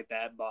stuff like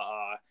that. But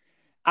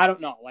I don't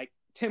know. Like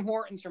Tim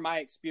Hortons, from my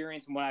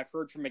experience and what I've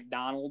heard from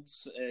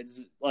McDonald's,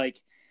 is like,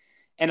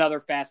 and other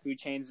fast food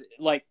chains,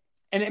 like.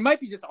 And it might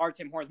be just our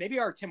Tim Hortons. Maybe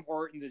our Tim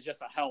Hortons is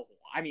just a hellhole.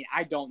 I mean,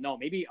 I don't know.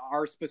 Maybe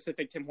our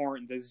specific Tim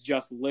Hortons is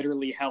just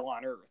literally hell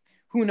on earth.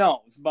 Who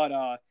knows? But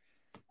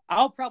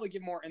I'll probably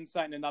give more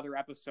insight in another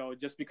episode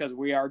just because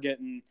we are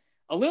getting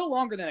a little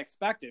longer than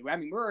expected. I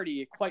mean, we're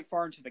already quite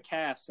far into the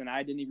cast, and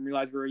I didn't even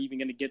realize we were even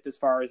going to get this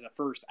far as a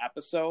first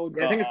episode.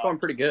 Yeah, I think it's going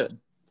pretty good.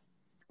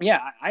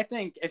 Yeah, I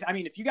think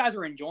if you guys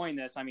are enjoying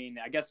this, I mean,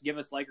 I guess give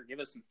us or give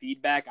us some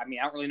feedback. I mean,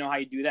 I don't really know how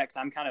you do that because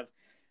I'm kind of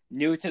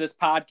new to this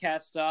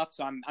podcast stuff,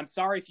 so I'm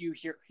sorry if you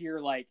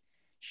hear like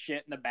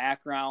shit in the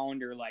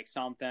background or like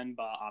something,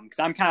 but because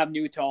I'm kind of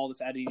new to all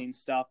this editing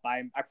stuff.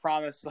 I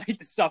promise like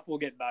the stuff will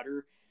get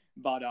better,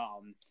 but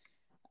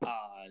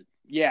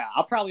yeah,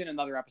 I'll probably in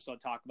another episode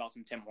talk about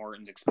some Tim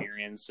Hortons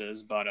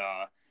experiences, but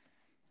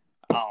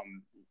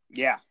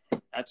yeah,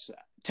 that's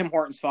Tim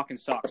Hortons fucking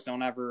sucks.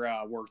 Don't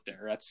ever work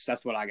there.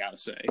 That's what I gotta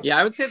say. Yeah,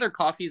 I would say their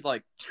coffee's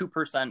like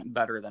 2%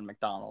 better than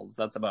McDonald's.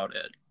 That's about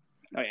it.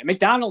 Oh yeah,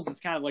 McDonald's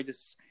is kind of like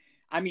just.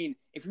 I mean,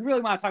 if you really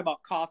want to talk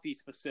about coffee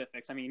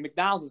specifics, I mean,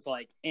 McDonald's is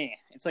like,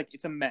 It's like,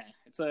 it's a meh.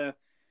 It's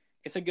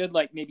a good,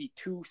 like, maybe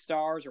 2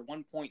 stars or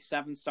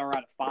 1.7 star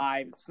out of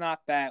 5. It's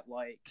not that,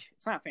 like,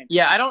 it's not fantastic.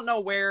 Yeah, I don't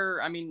know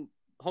where, I mean,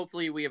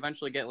 hopefully we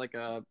eventually get, like,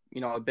 a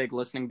big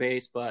listening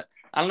base, but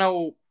I don't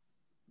know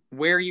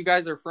where you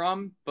guys are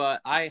from, but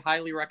I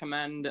highly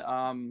recommend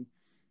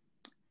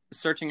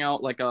searching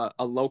out, like, a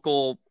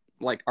local,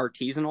 like,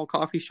 artisanal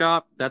coffee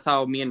shop. That's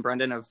how me and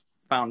Brendan have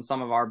found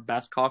some of our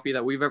best coffee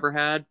that we've ever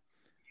had.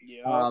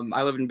 Yeah.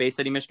 I live in Bay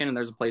City, Michigan, and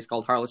there's a place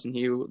called Harless and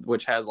Hugh,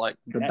 which has like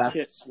the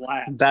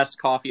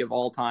best coffee of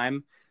all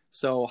time.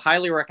 So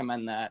highly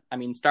recommend that. I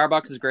mean,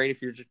 Starbucks is great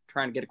if you're just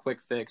trying to get a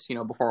quick fix,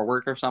 before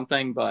work or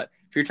something. But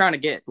if you're trying to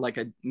get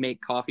make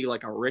coffee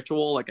like a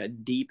ritual, like a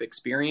deep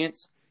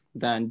experience,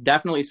 then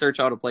definitely search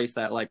out a place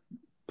that like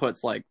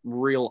puts like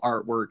real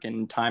artwork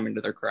and time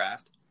into their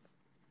craft.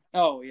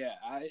 Oh yeah,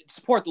 I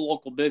support the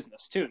local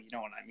business too. You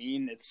know what I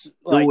mean? It's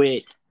like, do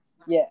it.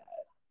 Yeah.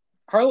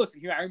 Carlos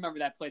and Hugh, I remember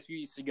that place we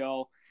used to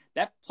go.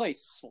 That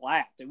place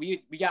slapped.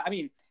 We got. I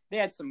mean, they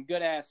had some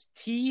good ass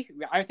tea.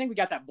 I think we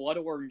got that blood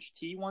orange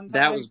tea one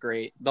time. That was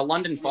great. The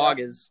London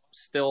Fog is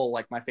still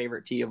like my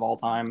favorite tea of all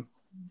time.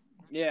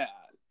 Yeah,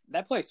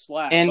 that place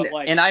slapped. And but,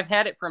 like, and I've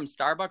had it from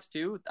Starbucks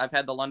too. I've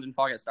had the London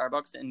Fog at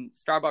Starbucks, and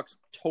Starbucks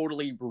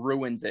totally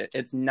ruins it.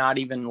 It's not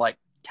even like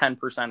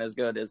 10% as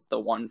good as the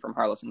one from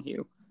Harless and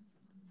Hugh.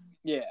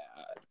 Yeah,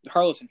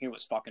 Harless and Hugh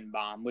was fucking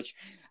bomb. Which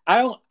I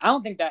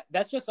don't think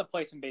that's just a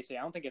place in Bay City.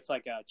 I don't think it's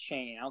like a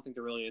chain. I don't think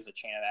there really is a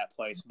chain of that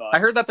place. But I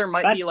heard that there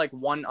might be like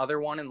one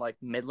other one in like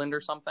Midland or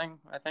something.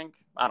 I think,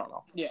 I don't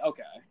know. Yeah,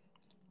 okay.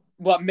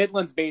 Well,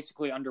 Midland's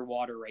basically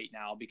underwater right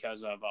now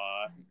because of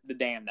the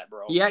dam that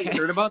broke. Yeah, you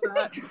heard about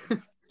that?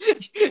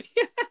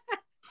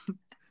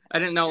 I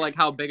didn't know like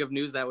how big of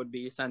news that would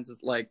be since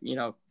it's like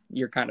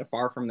you're kind of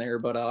far from there,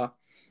 but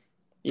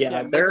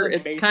yeah, there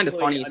it's kind of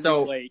funny.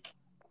 So. Lake.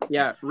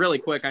 Yeah, really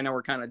quick. I know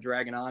we're kind of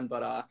dragging on,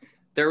 but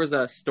there was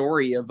a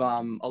story of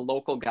a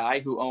local guy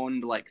who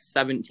owned like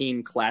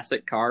 17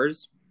 classic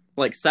cars,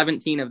 like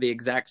 17 of the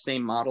exact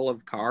same model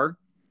of car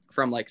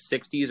from like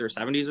 60s or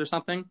 70s or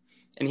something.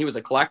 And he was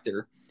a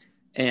collector.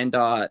 And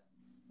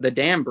the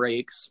dam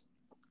breaks.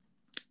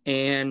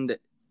 And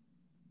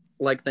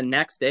like the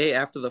next day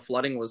after the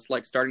flooding was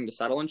like starting to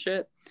settle and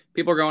shit,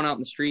 people are going out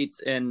in the streets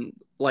and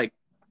like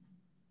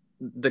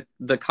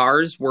the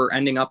cars were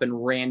ending up in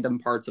random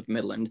parts of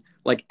Midland,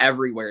 like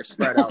everywhere,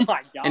 spread out. Oh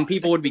my God. And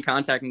people would be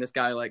contacting this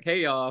guy like,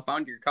 hey,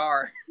 found your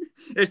car.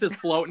 It's just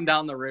floating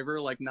down the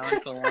river like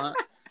nonchalant.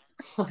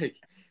 Like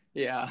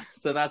Yeah,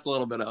 so that's a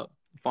little bit of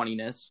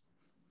funniness.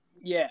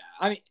 Yeah,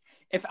 I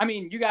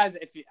mean, you guys,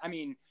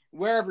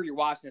 wherever you're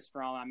watching this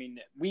from, I mean,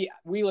 we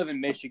live in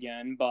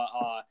Michigan, but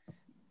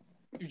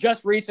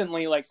just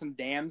recently, like some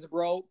dams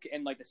broke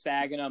in like the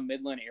Saginaw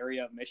Midland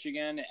area of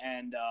Michigan,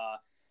 and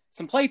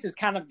some places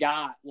kind of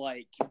got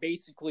like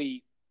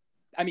basically,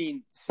 I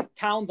mean,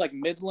 towns like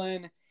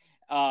Midland,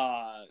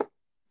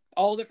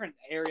 all different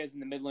areas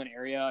in the Midland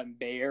area and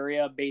Bay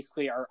Area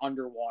basically are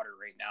underwater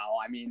right now.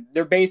 I mean,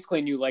 they're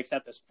basically new lakes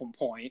at this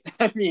point.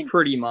 I mean,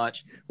 pretty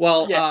much.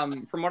 Well, yeah.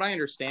 From what I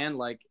understand,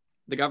 like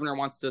the governor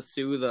wants to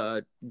sue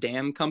the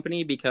dam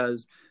company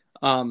because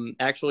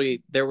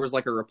actually there was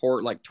like a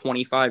report like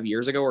 25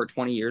 years ago or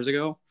 20 years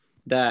ago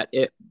that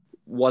it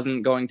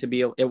wasn't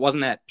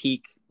at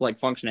peak like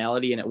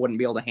functionality and it wouldn't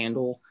be able to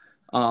handle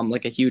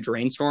like a huge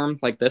rainstorm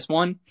like this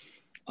one.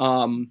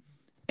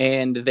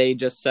 And they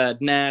just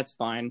said, nah, it's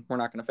fine. We're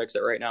not going to fix it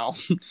right now.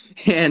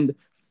 And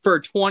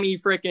for 20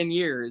 freaking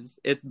years,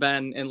 it's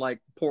been in like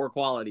poor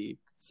quality.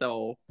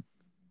 So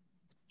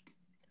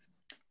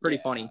pretty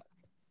funny.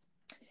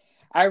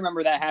 I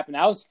remember that happened.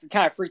 I was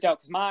kind of freaked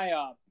out because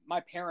my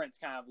parents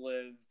kind of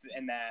lived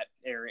in that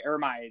area, or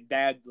my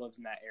dad lives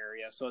in that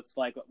area. So it's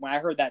like when I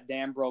heard that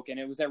dam broke and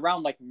it was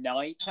around like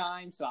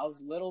nighttime. So I was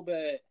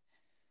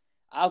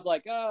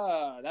like,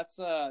 that's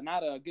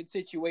not a good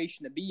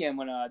situation to be in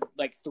when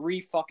like 3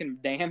 fucking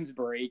dams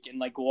break and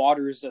like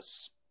water is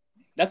just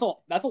that's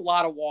a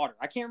lot of water.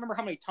 I can't remember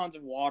how many tons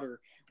of water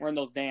were in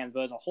those dams,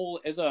 but it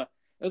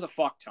was a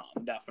fuck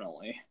ton,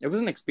 definitely. It was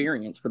an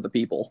experience for the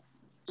people.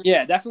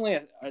 Yeah, definitely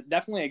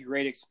a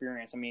great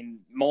experience. I mean,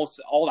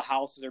 all the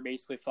houses are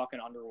basically fucking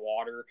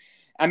underwater.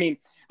 I mean,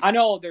 I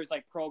know there's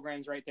like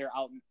programs right there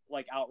out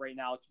right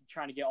now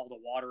trying to get all the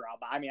water out,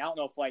 but I mean, I don't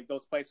know if like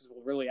those places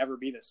will really ever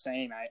be the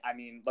same. I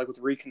mean, like with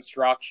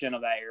reconstruction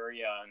of that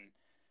area and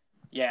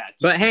yeah.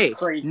 But hey,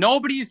 crazy.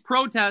 Nobody's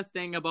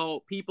protesting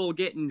about people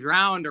getting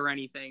drowned or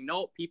anything.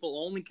 Nope,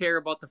 people only care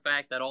about the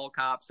fact that all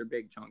cops are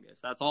big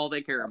chungus. That's all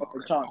they care about.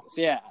 Chungus,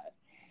 yeah.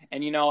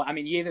 And you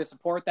either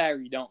support that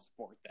or you don't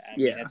support that. I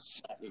mean,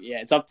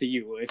 it's up to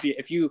you.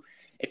 If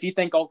you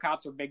think all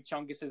cops are big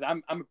chunguses,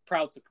 I'm a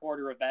proud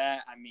supporter of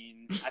that. I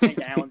mean, I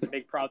think Alan's a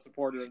big proud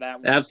supporter of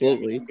that.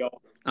 Absolutely.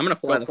 I'm gonna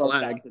fly the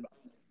flag.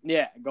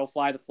 Yeah, go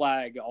fly the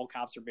flag. All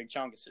cops are big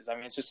chunguses. I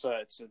mean, it's just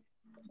it's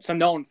a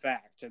known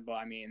fact. But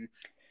I mean,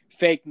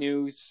 fake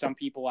news. Some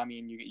people. I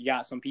mean, you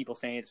got some people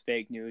saying it's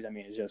fake news. I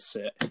mean, it's just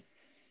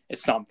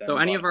it's something. So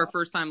any of our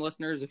first time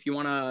listeners, if you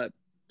want to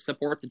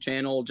support the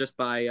channel just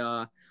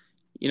by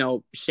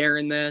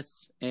sharing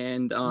this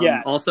and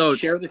also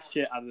share the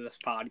shit out of this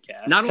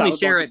podcast. Not only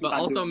share it, but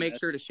also make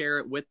sure to share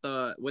it with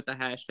the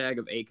hashtag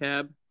of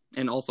ACAB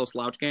and also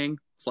Slouch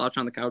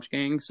on the Couch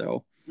Gang.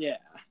 So yeah,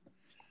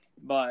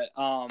 but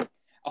I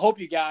hope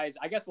you guys.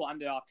 I guess we'll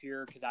end it off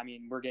here because I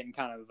mean we're getting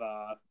kind of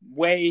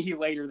way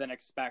later than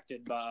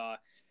expected. But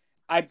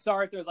I'm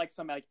sorry if there's like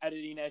some like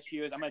editing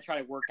issues. I'm gonna try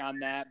to work on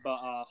that. But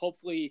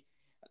hopefully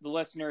the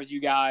listeners,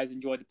 you guys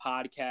enjoyed the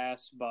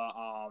podcast, but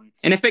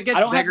and if it gets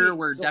bigger,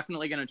 we're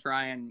definitely going to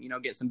try and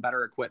get some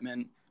better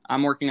equipment.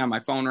 I'm working on my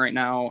phone right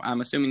now.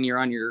 I'm assuming you're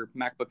on your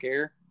MacBook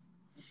Air.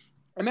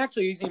 I'm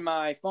actually using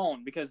my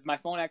phone because my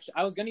phone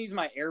I was going to use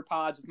my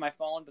AirPods with my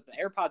phone, but the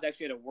AirPods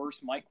actually had a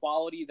worse mic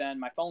quality than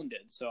my phone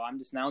did. So I'm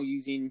just now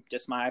using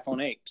just my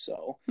iPhone 8.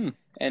 So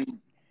and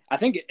I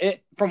think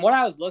from what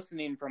I was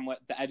listening from what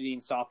the editing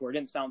software, it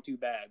didn't sound too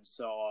bad.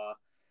 So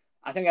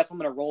I think that's what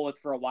I'm going to roll with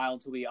for a while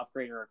until we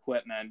upgrade our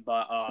equipment.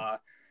 But,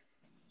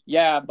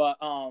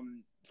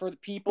 for the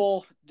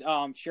people,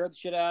 share the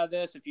shit out of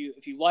this. If you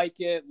like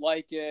it.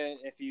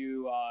 If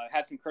you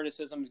have some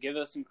criticisms, give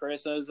us some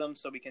criticisms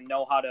so we can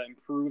know how to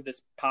improve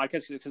this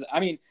podcast. Because,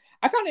 I mean,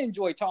 I kind of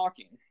enjoy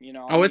talking,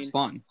 it's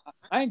fun.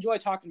 I enjoy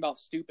talking about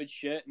stupid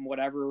shit and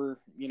whatever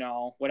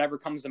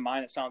comes to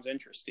mind that sounds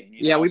interesting.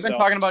 We've been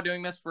talking about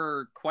doing this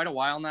for quite a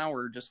while now.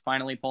 We're just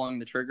finally pulling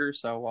the trigger.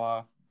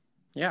 So,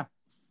 yeah.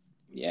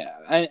 Yeah,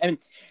 and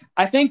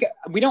I think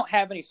we don't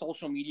have any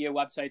social media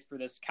websites for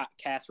this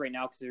cast right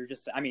now because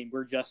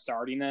we're just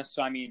starting this.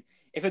 So, I mean,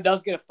 if it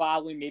does get a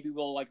following, maybe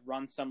we'll like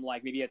run some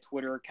like maybe a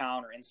Twitter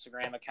account or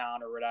Instagram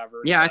account or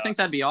whatever. Yeah, I think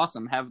that'd be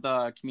awesome. Have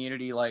the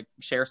community like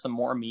share some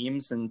more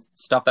memes and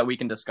stuff that we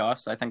can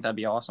discuss. I think that'd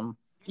be awesome.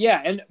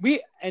 Yeah,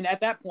 and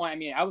at that point, I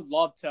mean, I would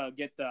love to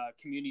get the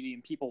community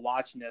and people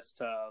watching this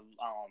to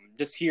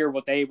just hear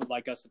what they would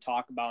like us to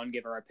talk about and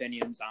give our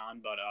opinions on.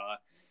 But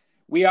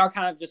we are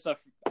kind of just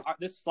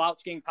this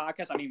Slouch Gang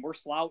podcast. I mean, we're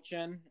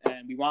slouching,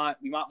 and we want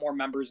more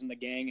members in the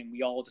gang, and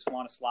we all just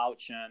want to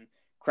slouch and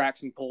crack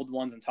some cold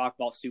ones and talk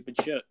about stupid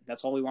shit.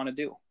 That's all we want to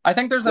do. I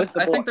think there's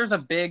a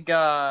big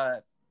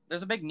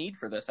need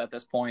for this at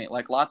this point.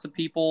 Like lots of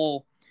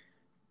people,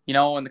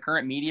 in the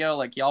current media,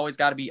 like you always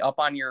got to be up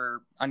on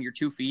your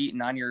 2 feet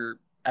and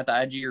at the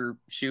edge of your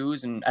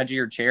shoes and edge of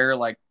your chair,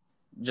 like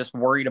just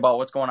worried about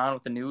what's going on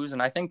with the news.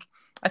 And I think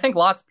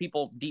lots of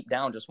people deep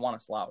down just want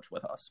to slouch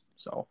with us.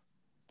 So.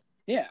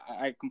 Yeah,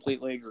 I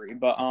completely agree.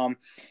 But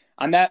I'm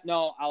On that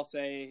note, I'll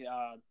say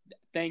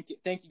thank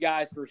you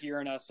guys for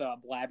hearing us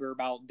blabber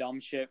about dumb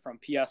shit from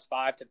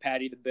PS5 to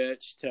Patty the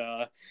Bitch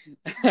to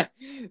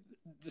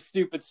the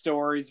stupid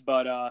stories.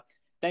 But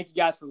thank you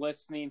guys for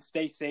listening.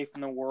 Stay safe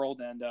in the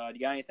world. And do you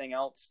got anything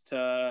else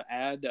to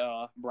add,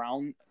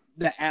 Brown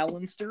the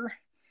Allenster?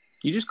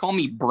 You just call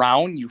me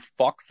Brown, you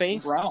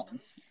fuckface? Brown.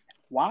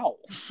 Wow.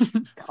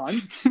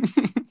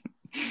 Cunt.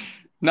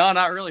 No,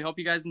 not really. Hope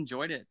you guys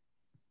enjoyed it.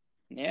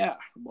 Yeah.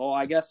 Well,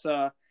 I guess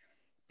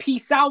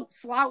peace out,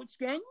 slouch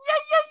gang. Yeah.